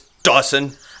 Miss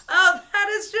Dawson. Oh, that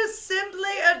is just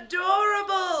simply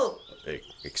adorable!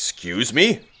 Excuse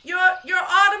me? Your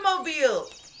automobile!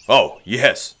 Oh,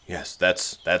 yes,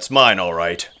 that's mine, all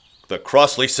right. The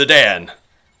Crossley sedan.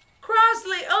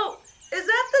 Crossley, oh, is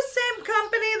that the same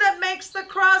company that makes the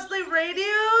Crossley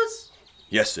radios?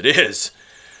 Yes, it is.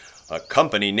 A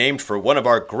company named for one of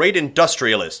our great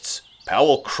industrialists,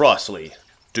 Powell Crossley.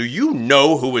 Do you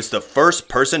know who was the first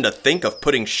person to think of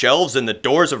putting shelves in the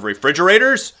doors of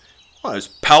refrigerators? Well, it was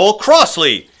Powell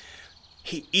Crossley.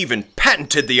 He even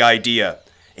patented the idea.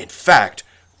 In fact,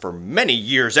 for many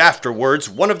years afterwards,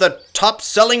 one of the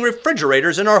top-selling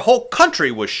refrigerators in our whole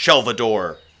country was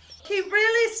Shelvador. He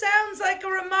really sounds like a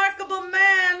remarkable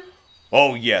man.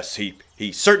 Oh, yes,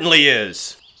 he certainly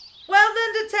is. Well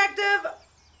then, Detective,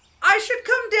 I should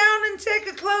come down and take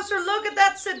a closer look at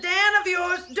that sedan of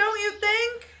yours, don't you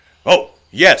think? Oh,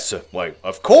 yes, why,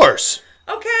 of course.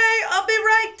 Okay, I'll be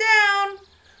right down.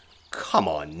 Come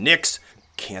on, Nix.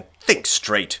 Can't think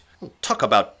straight. We'll talk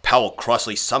about Powell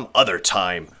Crossley some other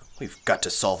time. We've got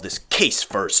to solve this case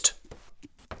first.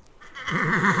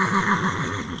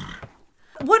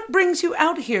 What brings you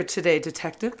out here today,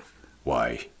 Detective?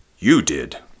 Why, you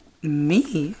did.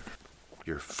 Me?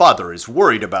 Your father is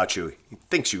worried about you. He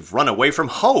thinks you've run away from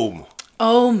home.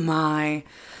 Oh, my.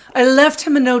 I left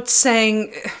him a note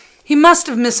saying he must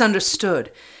have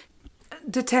misunderstood.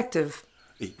 Detective.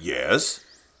 Yes?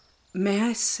 May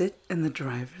I sit in the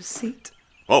driver's seat?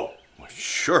 Oh,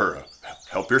 sure.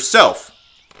 Help yourself.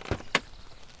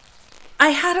 I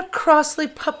had a Crossley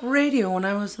pup radio when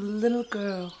I was a little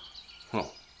girl.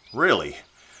 Oh, really?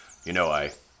 You know,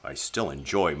 I still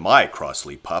enjoy my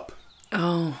Crossley pup.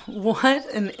 Oh,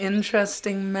 what an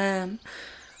interesting man.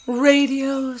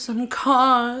 Radios and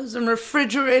cars and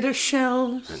refrigerator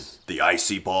shelves. And the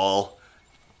icy ball.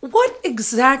 What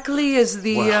exactly is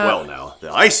the, Well, now,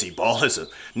 the icy ball is a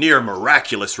near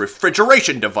miraculous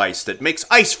refrigeration device that makes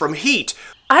ice from heat.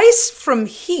 Ice from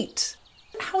heat?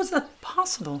 How is that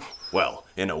possible? Well,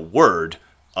 in a word,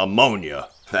 ammonia.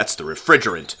 That's the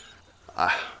refrigerant.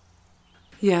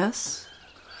 Yes?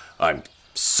 I'm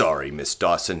sorry, Miss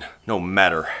Dawson. No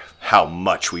matter how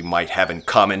much we might have in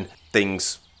common,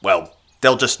 things, well,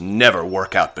 they'll just never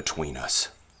work out between us.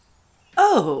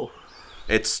 Oh.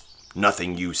 It's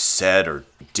nothing you said or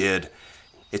did.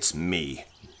 It's me.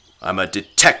 I'm a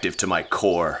detective to my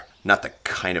core, not the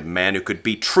kind of man who could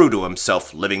be true to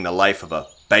himself living the life of a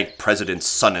bank president's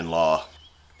son-in-law.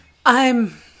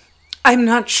 I'm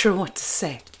not sure what to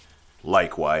say.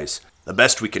 Likewise. The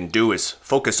best we can do is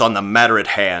focus on the matter at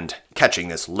hand, catching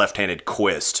this left-handed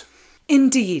quist.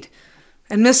 Indeed.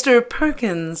 And Mr.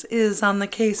 Perkins is on the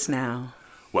case now.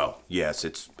 Well, yes,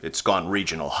 it's gone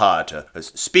regional hot.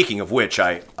 Speaking of which,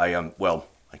 I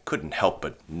couldn't help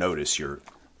but notice your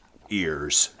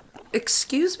ears.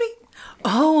 Excuse me?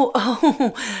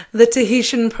 Oh, the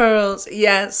Tahitian pearls.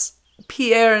 Yes,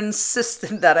 Pierre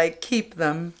insisted that I keep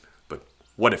them. But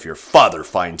what if your father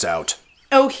finds out?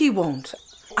 Oh, he won't.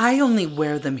 I only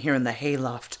wear them here in the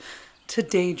hayloft to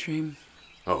daydream.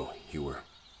 Oh, you were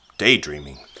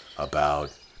daydreaming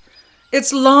about...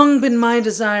 It's long been my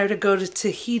desire to go to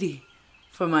Tahiti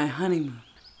for my honeymoon.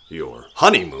 Your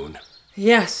honeymoon?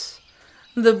 Yes.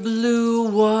 The blue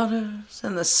waters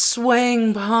and the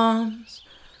swaying palms.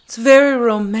 It's very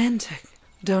romantic,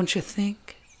 don't you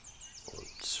think? Well,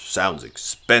 it sounds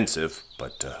expensive,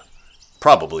 but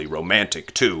probably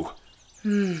romantic, too.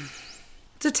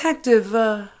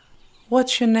 Detective,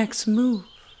 what's your next move?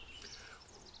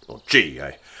 Well, gee,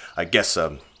 I guess,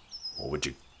 would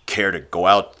you care to go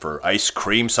out for ice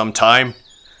cream sometime?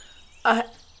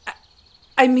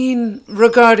 I mean,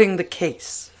 regarding the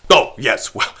case. Oh,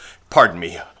 yes, well, pardon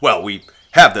me. Well, we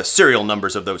have the serial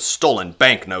numbers of those stolen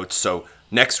banknotes, so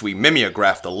Next, we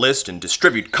mimeograph the list and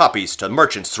distribute copies to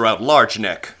merchants throughout Large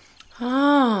Neck.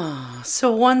 Ah,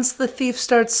 so once the thief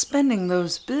starts spending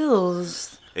those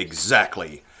bills...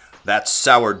 Exactly. That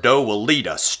sourdough will lead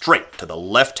us straight to the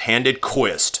left-handed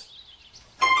quist.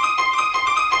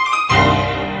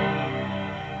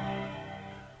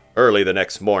 Early the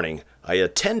next morning, I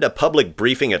attend a public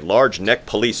briefing at Large Neck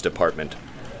Police Department.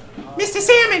 Mr.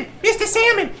 Salmon! Mr.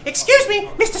 Salmon! Excuse me,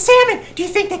 Mr. Salmon! Do you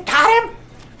think they got him?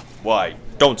 Why,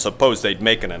 don't suppose they'd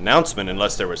make an announcement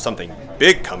unless there was something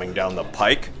big coming down the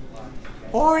pike.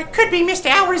 Or it could be Mr.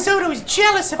 Al Risotto is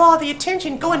jealous of all the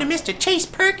attention going to Mr. Chase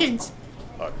Perkins.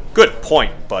 A good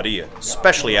point, buddy,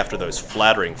 especially after those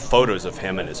flattering photos of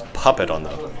him and his puppet on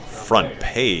the front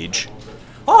page.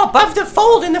 Oh, above the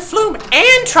fold in the flume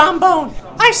and trombone.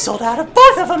 I sold out of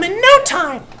both of them in no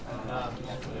time.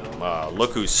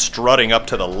 Look who's strutting up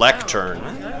to the lectern.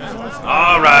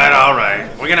 All right.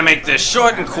 We're gonna make this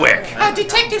short and quick.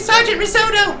 Detective Sergeant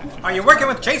Risotto. Are you working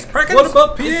with Chase Perkins? What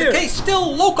about Pierre? Is the case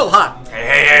still local hot?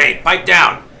 Hey, pipe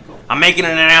down. I'm making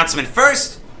an announcement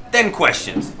first, then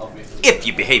questions. If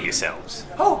you behave yourselves.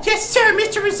 Oh, yes, sir,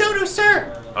 Mr. Risotto,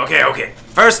 sir. Okay.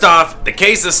 First off, the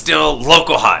case is still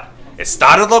local hot. It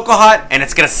started local hot, and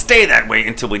it's gonna stay that way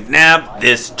until we nab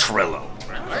this Trillo.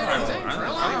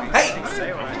 Hey,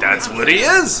 that's what he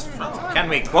is. Can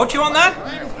we quote you on that?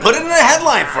 Put it in a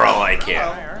headline for all I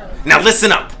care. Now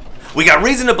listen up. We got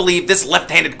reason to believe this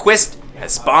left-handed quist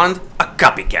has spawned a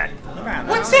copycat.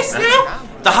 What's this now?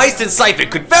 The heist in Cypher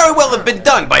could very well have been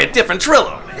done by a different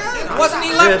Trillo. Wasn't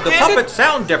he left-handed? The puppets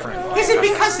sound different. Is it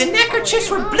because the neckerchiefs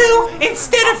were blue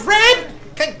instead of red?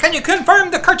 Can you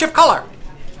confirm the kerchief color?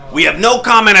 We have no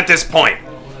comment at this point.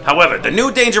 However, the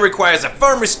new danger requires a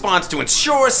firm response to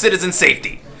ensure citizen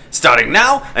safety. Starting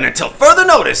now and until further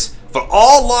notice, for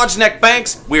all Large Neck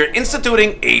banks, we are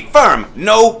instituting a firm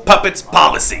no puppets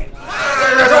policy.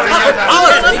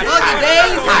 Policy?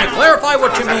 Can you clarify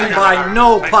what you mean by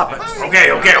no puppets?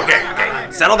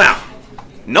 Okay. Settle down.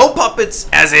 No puppets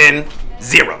as in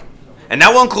 0. And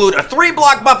that will include a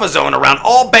 3-block buffer zone around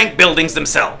all bank buildings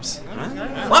themselves.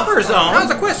 Buffer zone? How's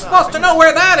the quist supposed to know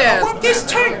where that is? Won't this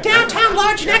turn downtown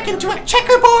Large Neck into a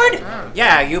checkerboard?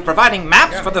 Yeah, you providing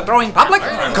maps for the throwing public?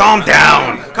 Calm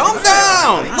down.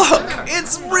 Look,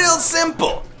 it's real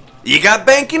simple. You got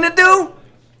banking to do?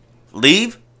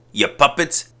 Leave your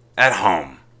puppets at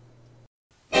home.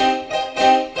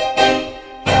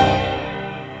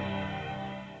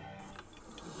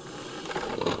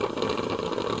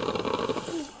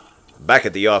 Back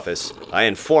at the office, I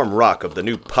inform Rock of the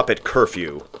new puppet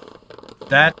curfew.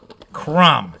 That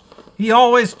crumb. He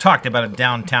always talked about it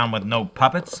downtown with no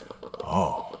puppets.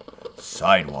 Oh,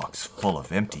 sidewalks full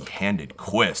of empty-handed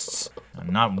quists. And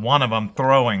not one of them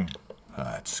throwing.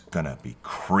 That's gonna be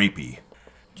creepy.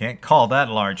 Can't call that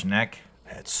Large Neck.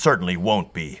 It certainly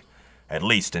won't be. At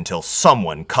least until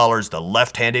someone collars the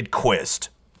left-handed quist.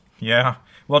 Yeah,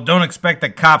 well, don't expect the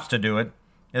cops to do it.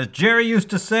 As Jerry used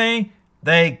to say,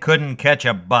 they couldn't catch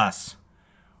a bus.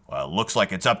 Well, looks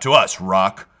like it's up to us,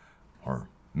 Rock. Or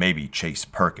maybe Chase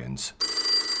Perkins.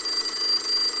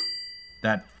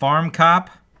 That farm cop?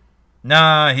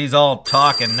 Nah, he's all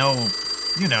talk and no,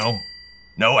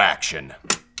 No action.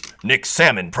 Nick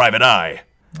Salmon, Private Eye.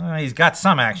 He's got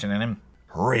some action in him.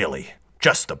 Really?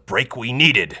 Just the break we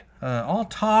needed. All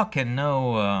talk and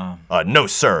no, No,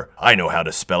 sir. I know how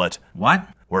to spell it. What?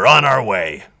 We're on our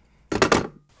way.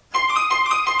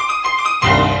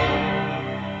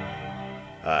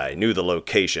 I knew the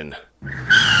location.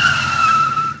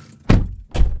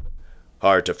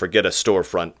 Hard to forget a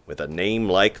storefront with a name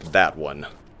like that one.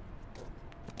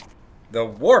 The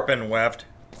Warpenweft?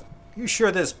 You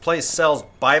sure this place sells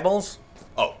Bibles?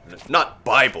 Oh, not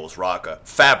Bibles, Rocka.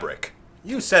 Fabric.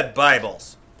 You said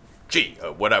Bibles. Gee,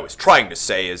 what I was trying to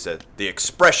say is that the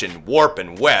expression warp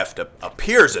and weft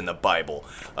appears in the Bible,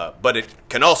 but it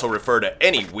can also refer to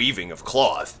any weaving of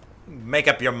cloth. Make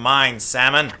up your mind,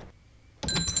 Salmon.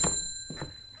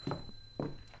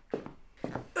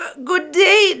 Good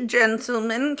day,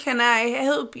 gentlemen. Can I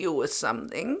help you with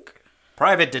something?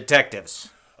 Private detectives.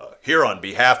 Here on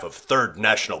behalf of Third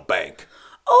National Bank.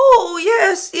 Oh,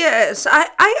 yes.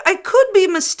 I could be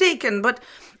mistaken, but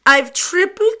I've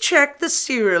triple-checked the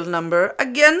serial number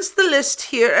against the list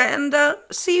here and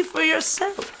see for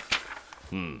yourself.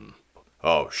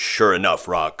 Oh, sure enough,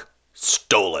 Rock.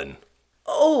 Stolen.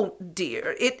 Oh,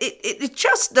 dear. It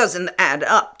just doesn't add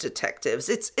up, detectives.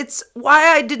 It's why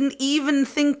I didn't even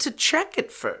think to check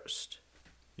it first.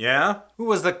 Yeah? Who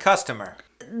was the customer?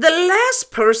 The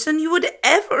last person you would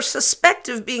ever suspect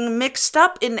of being mixed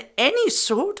up in any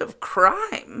sort of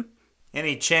crime.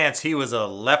 Any chance he was a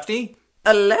lefty?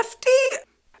 A lefty?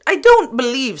 I don't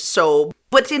believe so,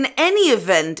 but in any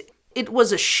event, it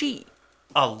was a she.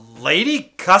 A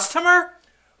lady customer?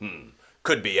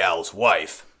 Could be Al's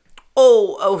wife.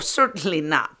 Oh, certainly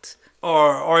not.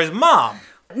 Or his mom?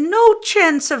 No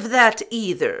chance of that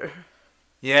either.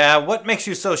 Yeah, what makes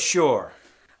you so sure?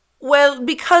 Well,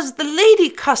 because the lady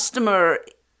customer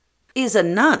is a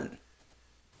nun.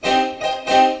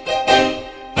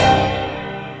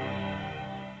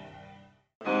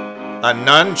 A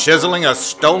nun chiseling a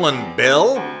stolen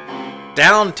bill?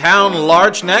 Downtown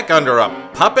Largeneck under a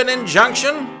puppet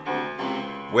injunction?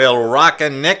 Will Rock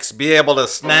and Nix be able to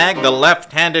snag the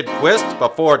left-handed Quist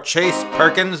before Chase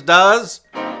Perkins does?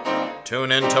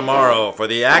 Tune in tomorrow for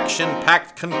the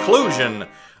action-packed conclusion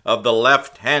of The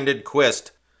Left-Handed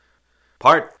Quist,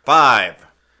 Part 5.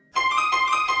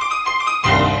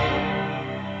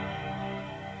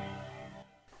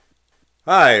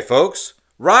 Hi, folks.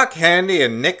 Rock Handy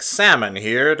and Nick Salmon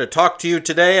here to talk to you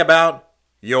today about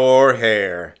your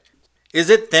hair.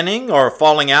 Is it thinning or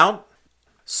falling out?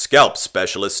 Scalp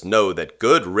specialists know that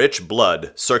good, rich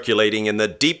blood circulating in the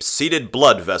deep-seated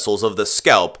blood vessels of the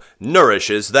scalp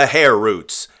nourishes the hair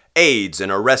roots, aids in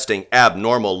arresting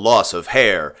abnormal loss of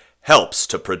hair, helps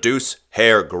to produce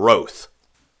hair growth.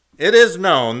 It is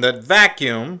known that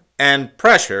vacuum and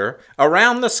pressure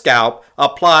around the scalp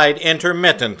applied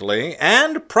intermittently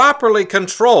and properly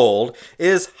controlled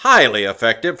is highly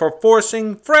effective for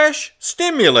forcing fresh,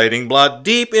 stimulating blood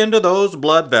deep into those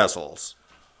blood vessels.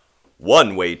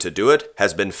 One way to do it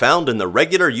has been found in the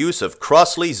regular use of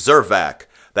Crossley Zervac,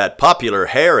 that popular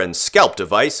hair and scalp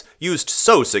device used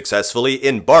so successfully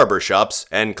in barbershops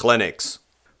and clinics.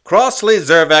 Crossley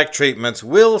Zervac treatments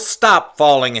will stop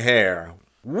falling hair,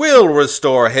 will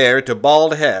restore hair to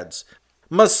bald heads,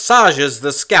 massages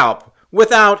the scalp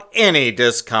without any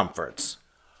discomforts.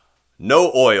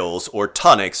 No oils or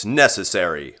tonics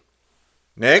necessary.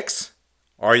 Nix,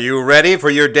 are you ready for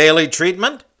your daily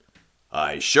treatment?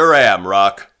 I sure am,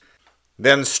 Rock.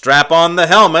 Then strap on the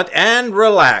helmet and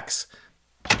relax.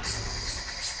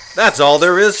 That's all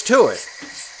there is to it.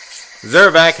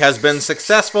 Zervac has been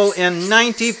successful in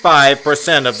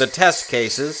 95% of the test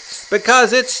cases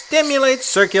because it stimulates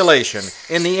circulation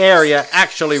in the area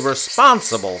actually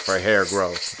responsible for hair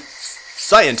growth.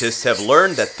 Scientists have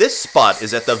learned that this spot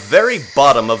is at the very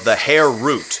bottom of the hair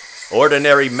root.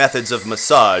 Ordinary methods of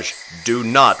massage do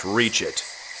not reach it.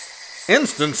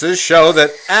 Instances show that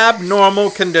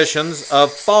abnormal conditions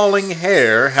of falling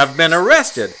hair have been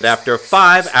arrested after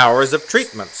 5 hours of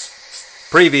treatments.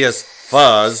 Previous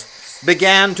fuzz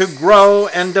began to grow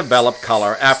and develop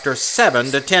color after 7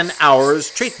 to 10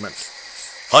 hours treatment.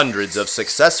 Hundreds of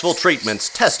successful treatments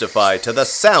testify to the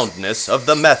soundness of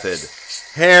the method.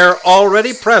 Hair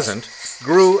already present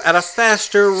grew at a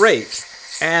faster rate,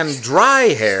 and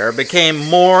dry hair became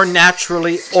more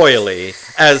naturally oily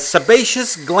as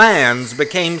sebaceous glands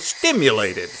became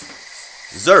stimulated.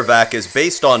 Zervac is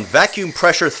based on vacuum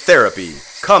pressure therapy,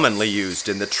 commonly used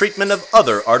in the treatment of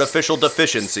other artificial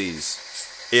deficiencies.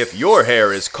 If your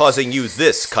hair is causing you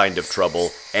this kind of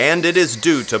trouble, and it is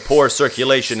due to poor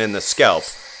circulation in the scalp,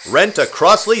 rent a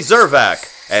Crossley Zervac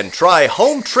and try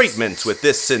home treatments with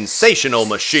this sensational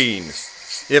machine.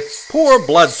 If poor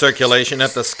blood circulation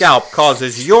at the scalp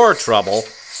causes your trouble,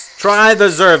 try the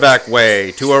Zervac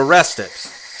way to arrest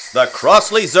it. The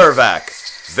Crossley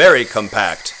Zervac. Very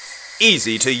compact.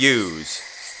 Easy to use.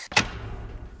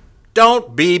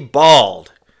 Don't be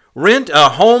bald. Rent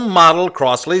a home model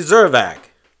Crossley Zervac.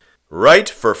 Write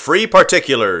for free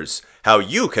particulars. How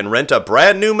you can rent a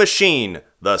brand new machine,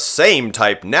 the same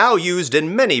type now used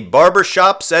in many barber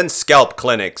shops and scalp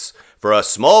clinics, for a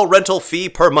small rental fee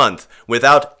per month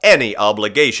without any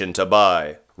obligation to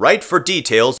buy. Write for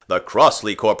details, the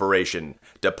Crossley Corporation,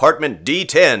 Department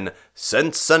D10,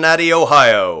 Cincinnati,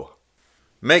 Ohio.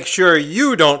 Make sure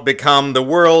you don't become the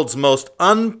world's most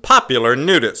unpopular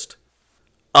nudist.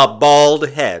 A bald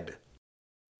head.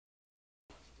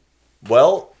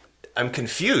 Well, I'm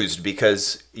confused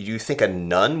because you think a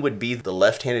nun would be the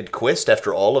left-handed Quist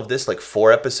after all of this, like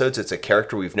 4 episodes. It's a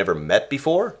character we've never met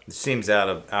before. It seems out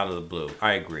of the blue.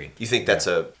 I agree. You think that's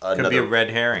another could be a red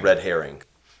herring? Red herring.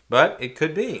 But it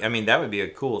could be. I mean, that would be a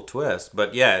cool twist.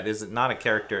 But yeah, it is not a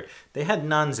character. They had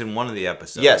nuns in one of the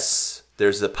episodes. Yes,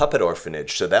 there's the puppet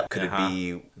orphanage, so that could it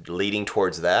be leading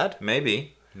towards that?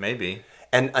 Maybe.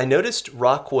 And I noticed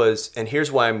Rock was, and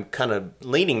here's why I'm kind of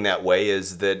leaning that way,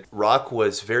 is that Rock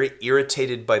was very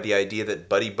irritated by the idea that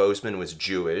Buddy Bozeman was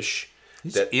Jewish.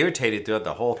 He's irritated throughout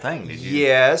the whole thing, did you?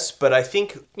 Yes, but I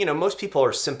think, most people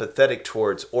are sympathetic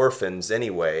towards orphans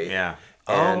anyway. Yeah.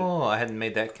 Oh, I hadn't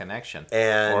made that connection.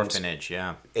 And orphanage,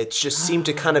 yeah. It just seemed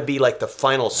to kind of be like the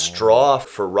final straw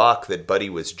for Rock that Buddy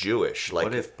was Jewish. Like,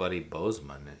 what if Buddy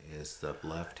Bozeman is the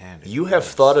left-handed? You have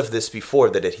thought of this before,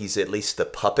 that he's at least the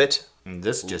puppet? And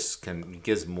this just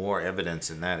gives more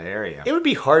evidence in that area. It would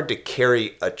be hard to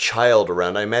carry a child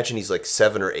around. I imagine he's like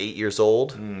 7 or 8 years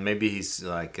old. Maybe he's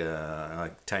like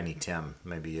Tiny Tim.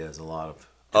 Maybe he has a lot of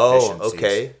deficiencies. Oh,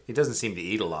 okay. He doesn't seem to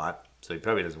eat a lot, so he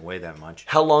probably doesn't weigh that much.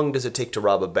 How long does it take to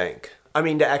rob a bank? I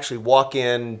mean, to actually walk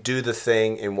in, do the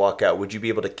thing, and walk out. Would you be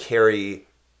able to carry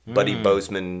Buddy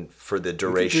Bozeman for the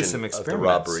duration of the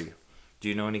robbery? Do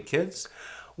you know any kids?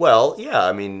 Well, yeah.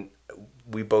 I mean,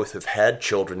 we both have had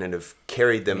children and have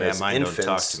carried them as mine infants. Don't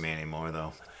talk to me anymore,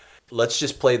 though. Let's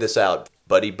just play this out.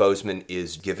 Buddy Bozeman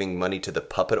is giving money to the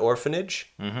puppet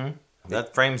orphanage. Mm-hmm.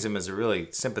 That frames him as a really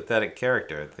sympathetic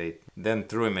character. If they then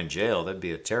threw him in jail, that'd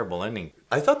be a terrible ending.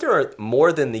 I thought there are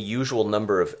more than the usual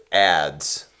number of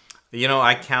ads. You know,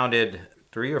 I counted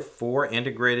 3 or 4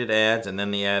 integrated ads and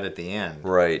then the ad at the end.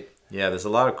 Right. Yeah, there's a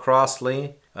lot of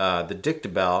Crossley, the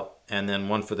Dictabout, and then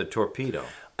one for the Torpedo.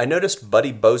 I noticed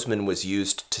Buddy Bozeman was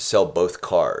used to sell both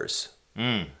cars.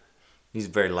 He's a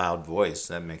very loud voice.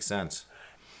 That makes sense.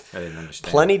 I didn't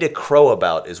understand. Plenty to crow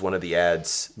about is one of the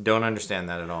ads. Don't understand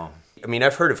that at all. I mean,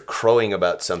 I've heard of crowing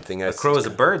about something. A crow is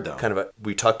a bird, though.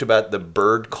 We talked about the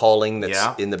bird calling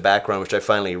that's in the background, which I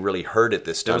finally really heard it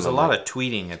this time. There was a lot of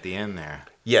tweeting at the end there.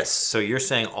 Yes. So you're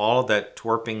saying all of that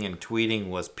twerping and tweeting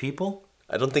was people?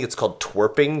 I don't think it's called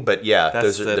twerping, but yeah,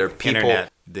 they're people.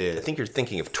 Internet, I think you're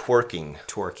thinking of twerking.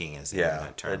 Twerking is the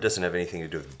internet term. It doesn't have anything to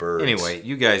do with birds. Anyway,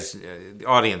 you guys, the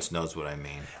audience knows what I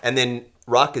mean. And then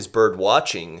Rock is bird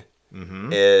watching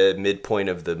midpoint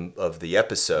of the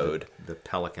episode. The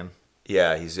pelican.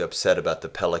 Yeah, he's upset about the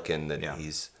pelican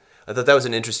I thought that was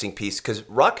an interesting piece because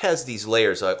Rock has these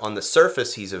layers. On the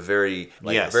surface, he's a very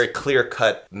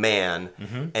clear-cut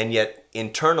man, and yet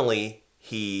internally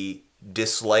he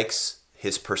dislikes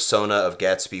his persona of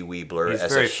Gatsby Weebler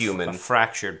as a human. A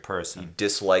fractured person. He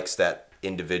dislikes that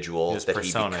individual his that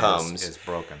he becomes. Is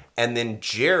broken. And then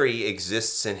Jerry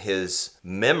exists in his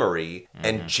memory,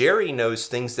 and Jerry knows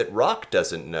things that Rock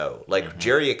doesn't know. Like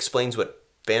Jerry explains what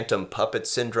phantom puppet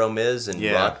syndrome is, and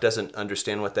Rock doesn't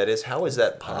understand what that is. How is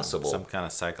that possible? Some kind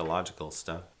of psychological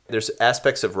stuff. There's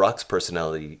aspects of Rock's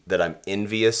personality that I'm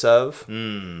envious of.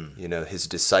 You know, his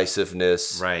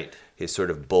decisiveness. Right. His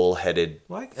sort of bullheaded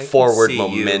I forward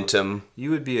momentum. You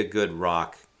would be a good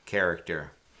Rock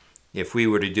character. If we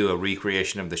were to do a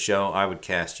recreation of the show, I would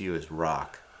cast you as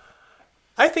Rock.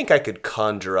 I think I could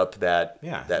conjure up that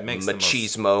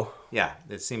machismo.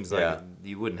 It seems like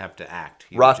you wouldn't have to act.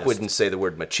 Rock wouldn't say the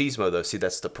word machismo, though. See,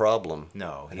 that's the problem.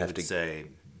 No, he would say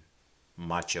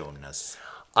macho-ness.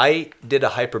 I did a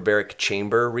hyperbaric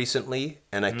chamber recently,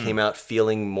 and I came out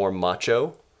feeling more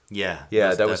macho. Yeah.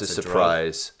 Yeah, that was a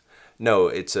surprise. No,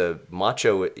 it's a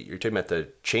macho. You're talking about the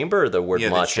chamber or the word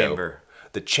macho? The chamber.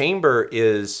 The chamber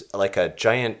is like a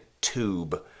giant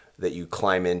tube that you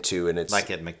climb into, and it's like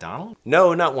at McDonald's?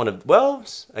 No, not one of. Well,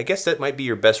 I guess that might be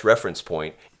your best reference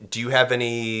point. Do you have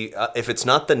any? If it's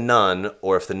not the nun,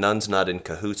 or if the nun's not in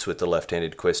cahoots with the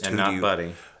left-handed Quist, and not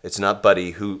Buddy. It's not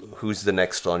Buddy. Who's the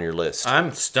next on your list?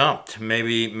 I'm stumped.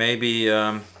 Maybe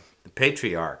the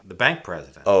patriarch, the bank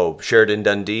president. Oh, Sheridan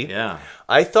Dundee? Yeah.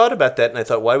 I thought about that, and I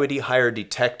thought, why would he hire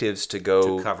detectives to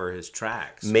cover his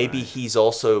tracks? Maybe he's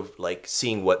also like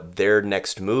seeing what their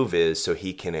next move is so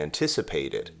he can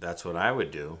anticipate it. That's what I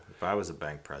would do if I was a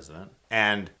bank president.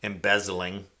 And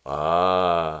embezzling.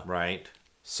 Right.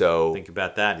 So think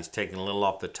about that. He's taking a little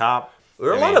off the top. There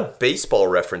are a lot of baseball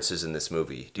references in this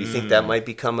movie. Do you think that might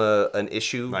become an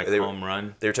issue? Like home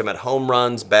run? They were talking about home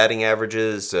runs, batting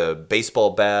averages, baseball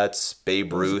bats,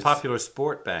 Babe Ruth. It was a popular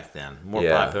sport back then. More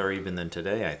popular even than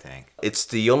today, I think. It's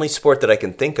the only sport that I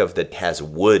can think of that has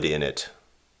wood in it.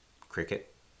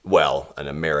 Cricket? Well, an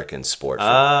American sport.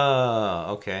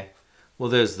 Oh, okay.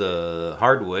 Well, there's the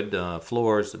hardwood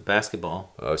floors,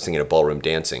 basketball. I was thinking of ballroom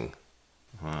dancing.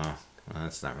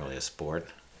 That's not really a sport.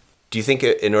 Do you think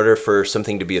in order for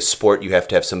something to be a sport, you have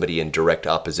to have somebody in direct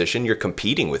opposition? You're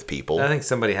competing with people. I think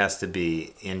somebody has to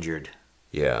be injured.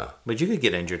 Yeah. But you could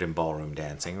get injured in ballroom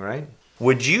dancing, right?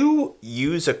 Would you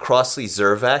use a Crossley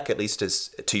Zervac, at least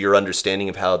as to your understanding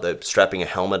of how strapping a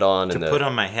helmet on? To put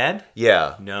on my head?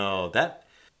 Yeah. No,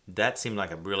 that seemed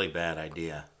like a really bad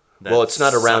idea. Well, it's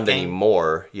not around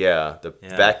anymore. Yeah, the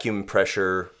vacuum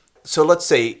pressure. So let's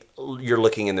say you're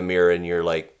looking in the mirror and you're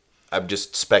like, I'm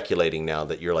just speculating now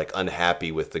that you're like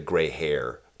unhappy with the gray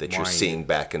hair that you're seeing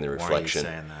back in the reflection. Why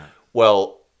are you saying that?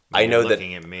 Well, I know that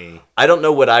looking at me. I don't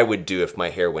know what I would do if my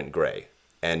hair went gray.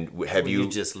 And have You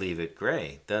just leave it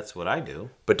gray. That's what I do.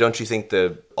 But don't you think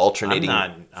the alternating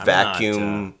I'm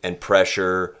vacuum and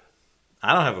pressure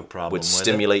I don't have a problem would with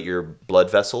stimulate your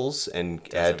blood vessels and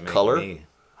add color?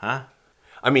 Huh?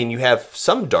 I mean, you have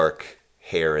some dark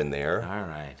hair in there. All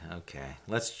right. Okay.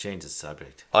 Let's change the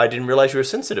subject. I didn't realize you were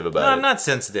sensitive about No, it. I'm not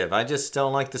sensitive. I just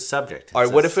don't like the subject. All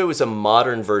right, what if it was a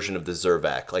modern version of the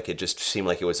Zervac? Like it just seemed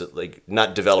like it was like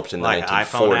not developed in the Like 1940s. an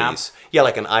iPhone app? Yeah,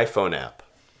 like an iPhone app.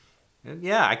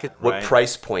 Yeah, I could. What right.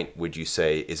 price point would you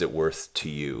say is it worth to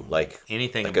you? Like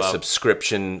Anything like above- a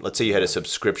subscription. Let's say you had a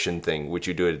subscription thing. Would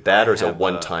you do it at that, or is it a have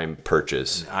one-time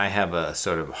purchase? I have a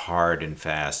sort of hard and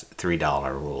fast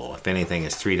 $3 rule. If anything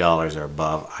is $3 or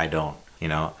above, I don't.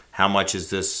 How much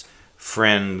is this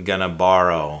friend gonna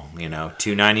borrow?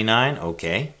 $2.99.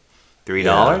 Okay.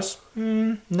 $3.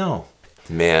 No.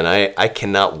 Man, I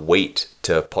cannot wait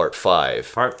to part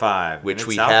 5. Part 5, which and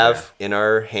we it's out have in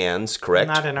our hands. Correct?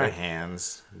 Not in our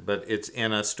hands, but it's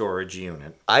in a storage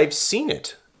unit. I've seen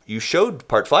it. You showed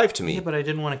part 5 to me. Yeah, but I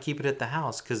didn't want to keep it at the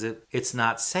house because it's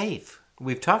not safe.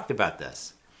 We've talked about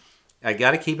this. I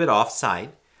got to keep it off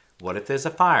site. What if there's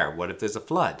a fire? What if there's a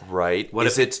flood? Right. What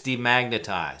if it's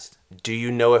demagnetized? Do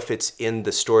you know if it's in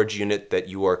the storage unit that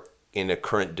you are in a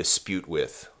current dispute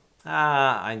with?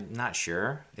 I'm not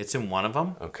sure. It's in one of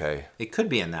them. Okay. It could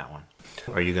be in that one.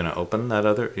 Are you going to open that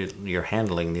other? You're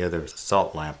handling the other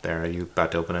salt lamp there. Are you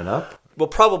about to open it up? Well,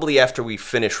 probably after we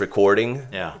finish recording.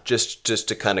 Yeah. Just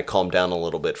to kind of calm down a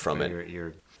little bit from it.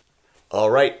 You're... All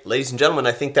right, ladies and gentlemen,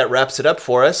 I think that wraps it up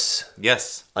for us.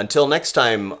 Yes. Until next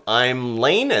time, I'm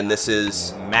Lane, and this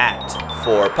is Matt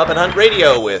for Puppet Hunt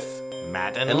Radio with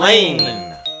Matt and Lane.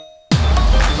 Lane.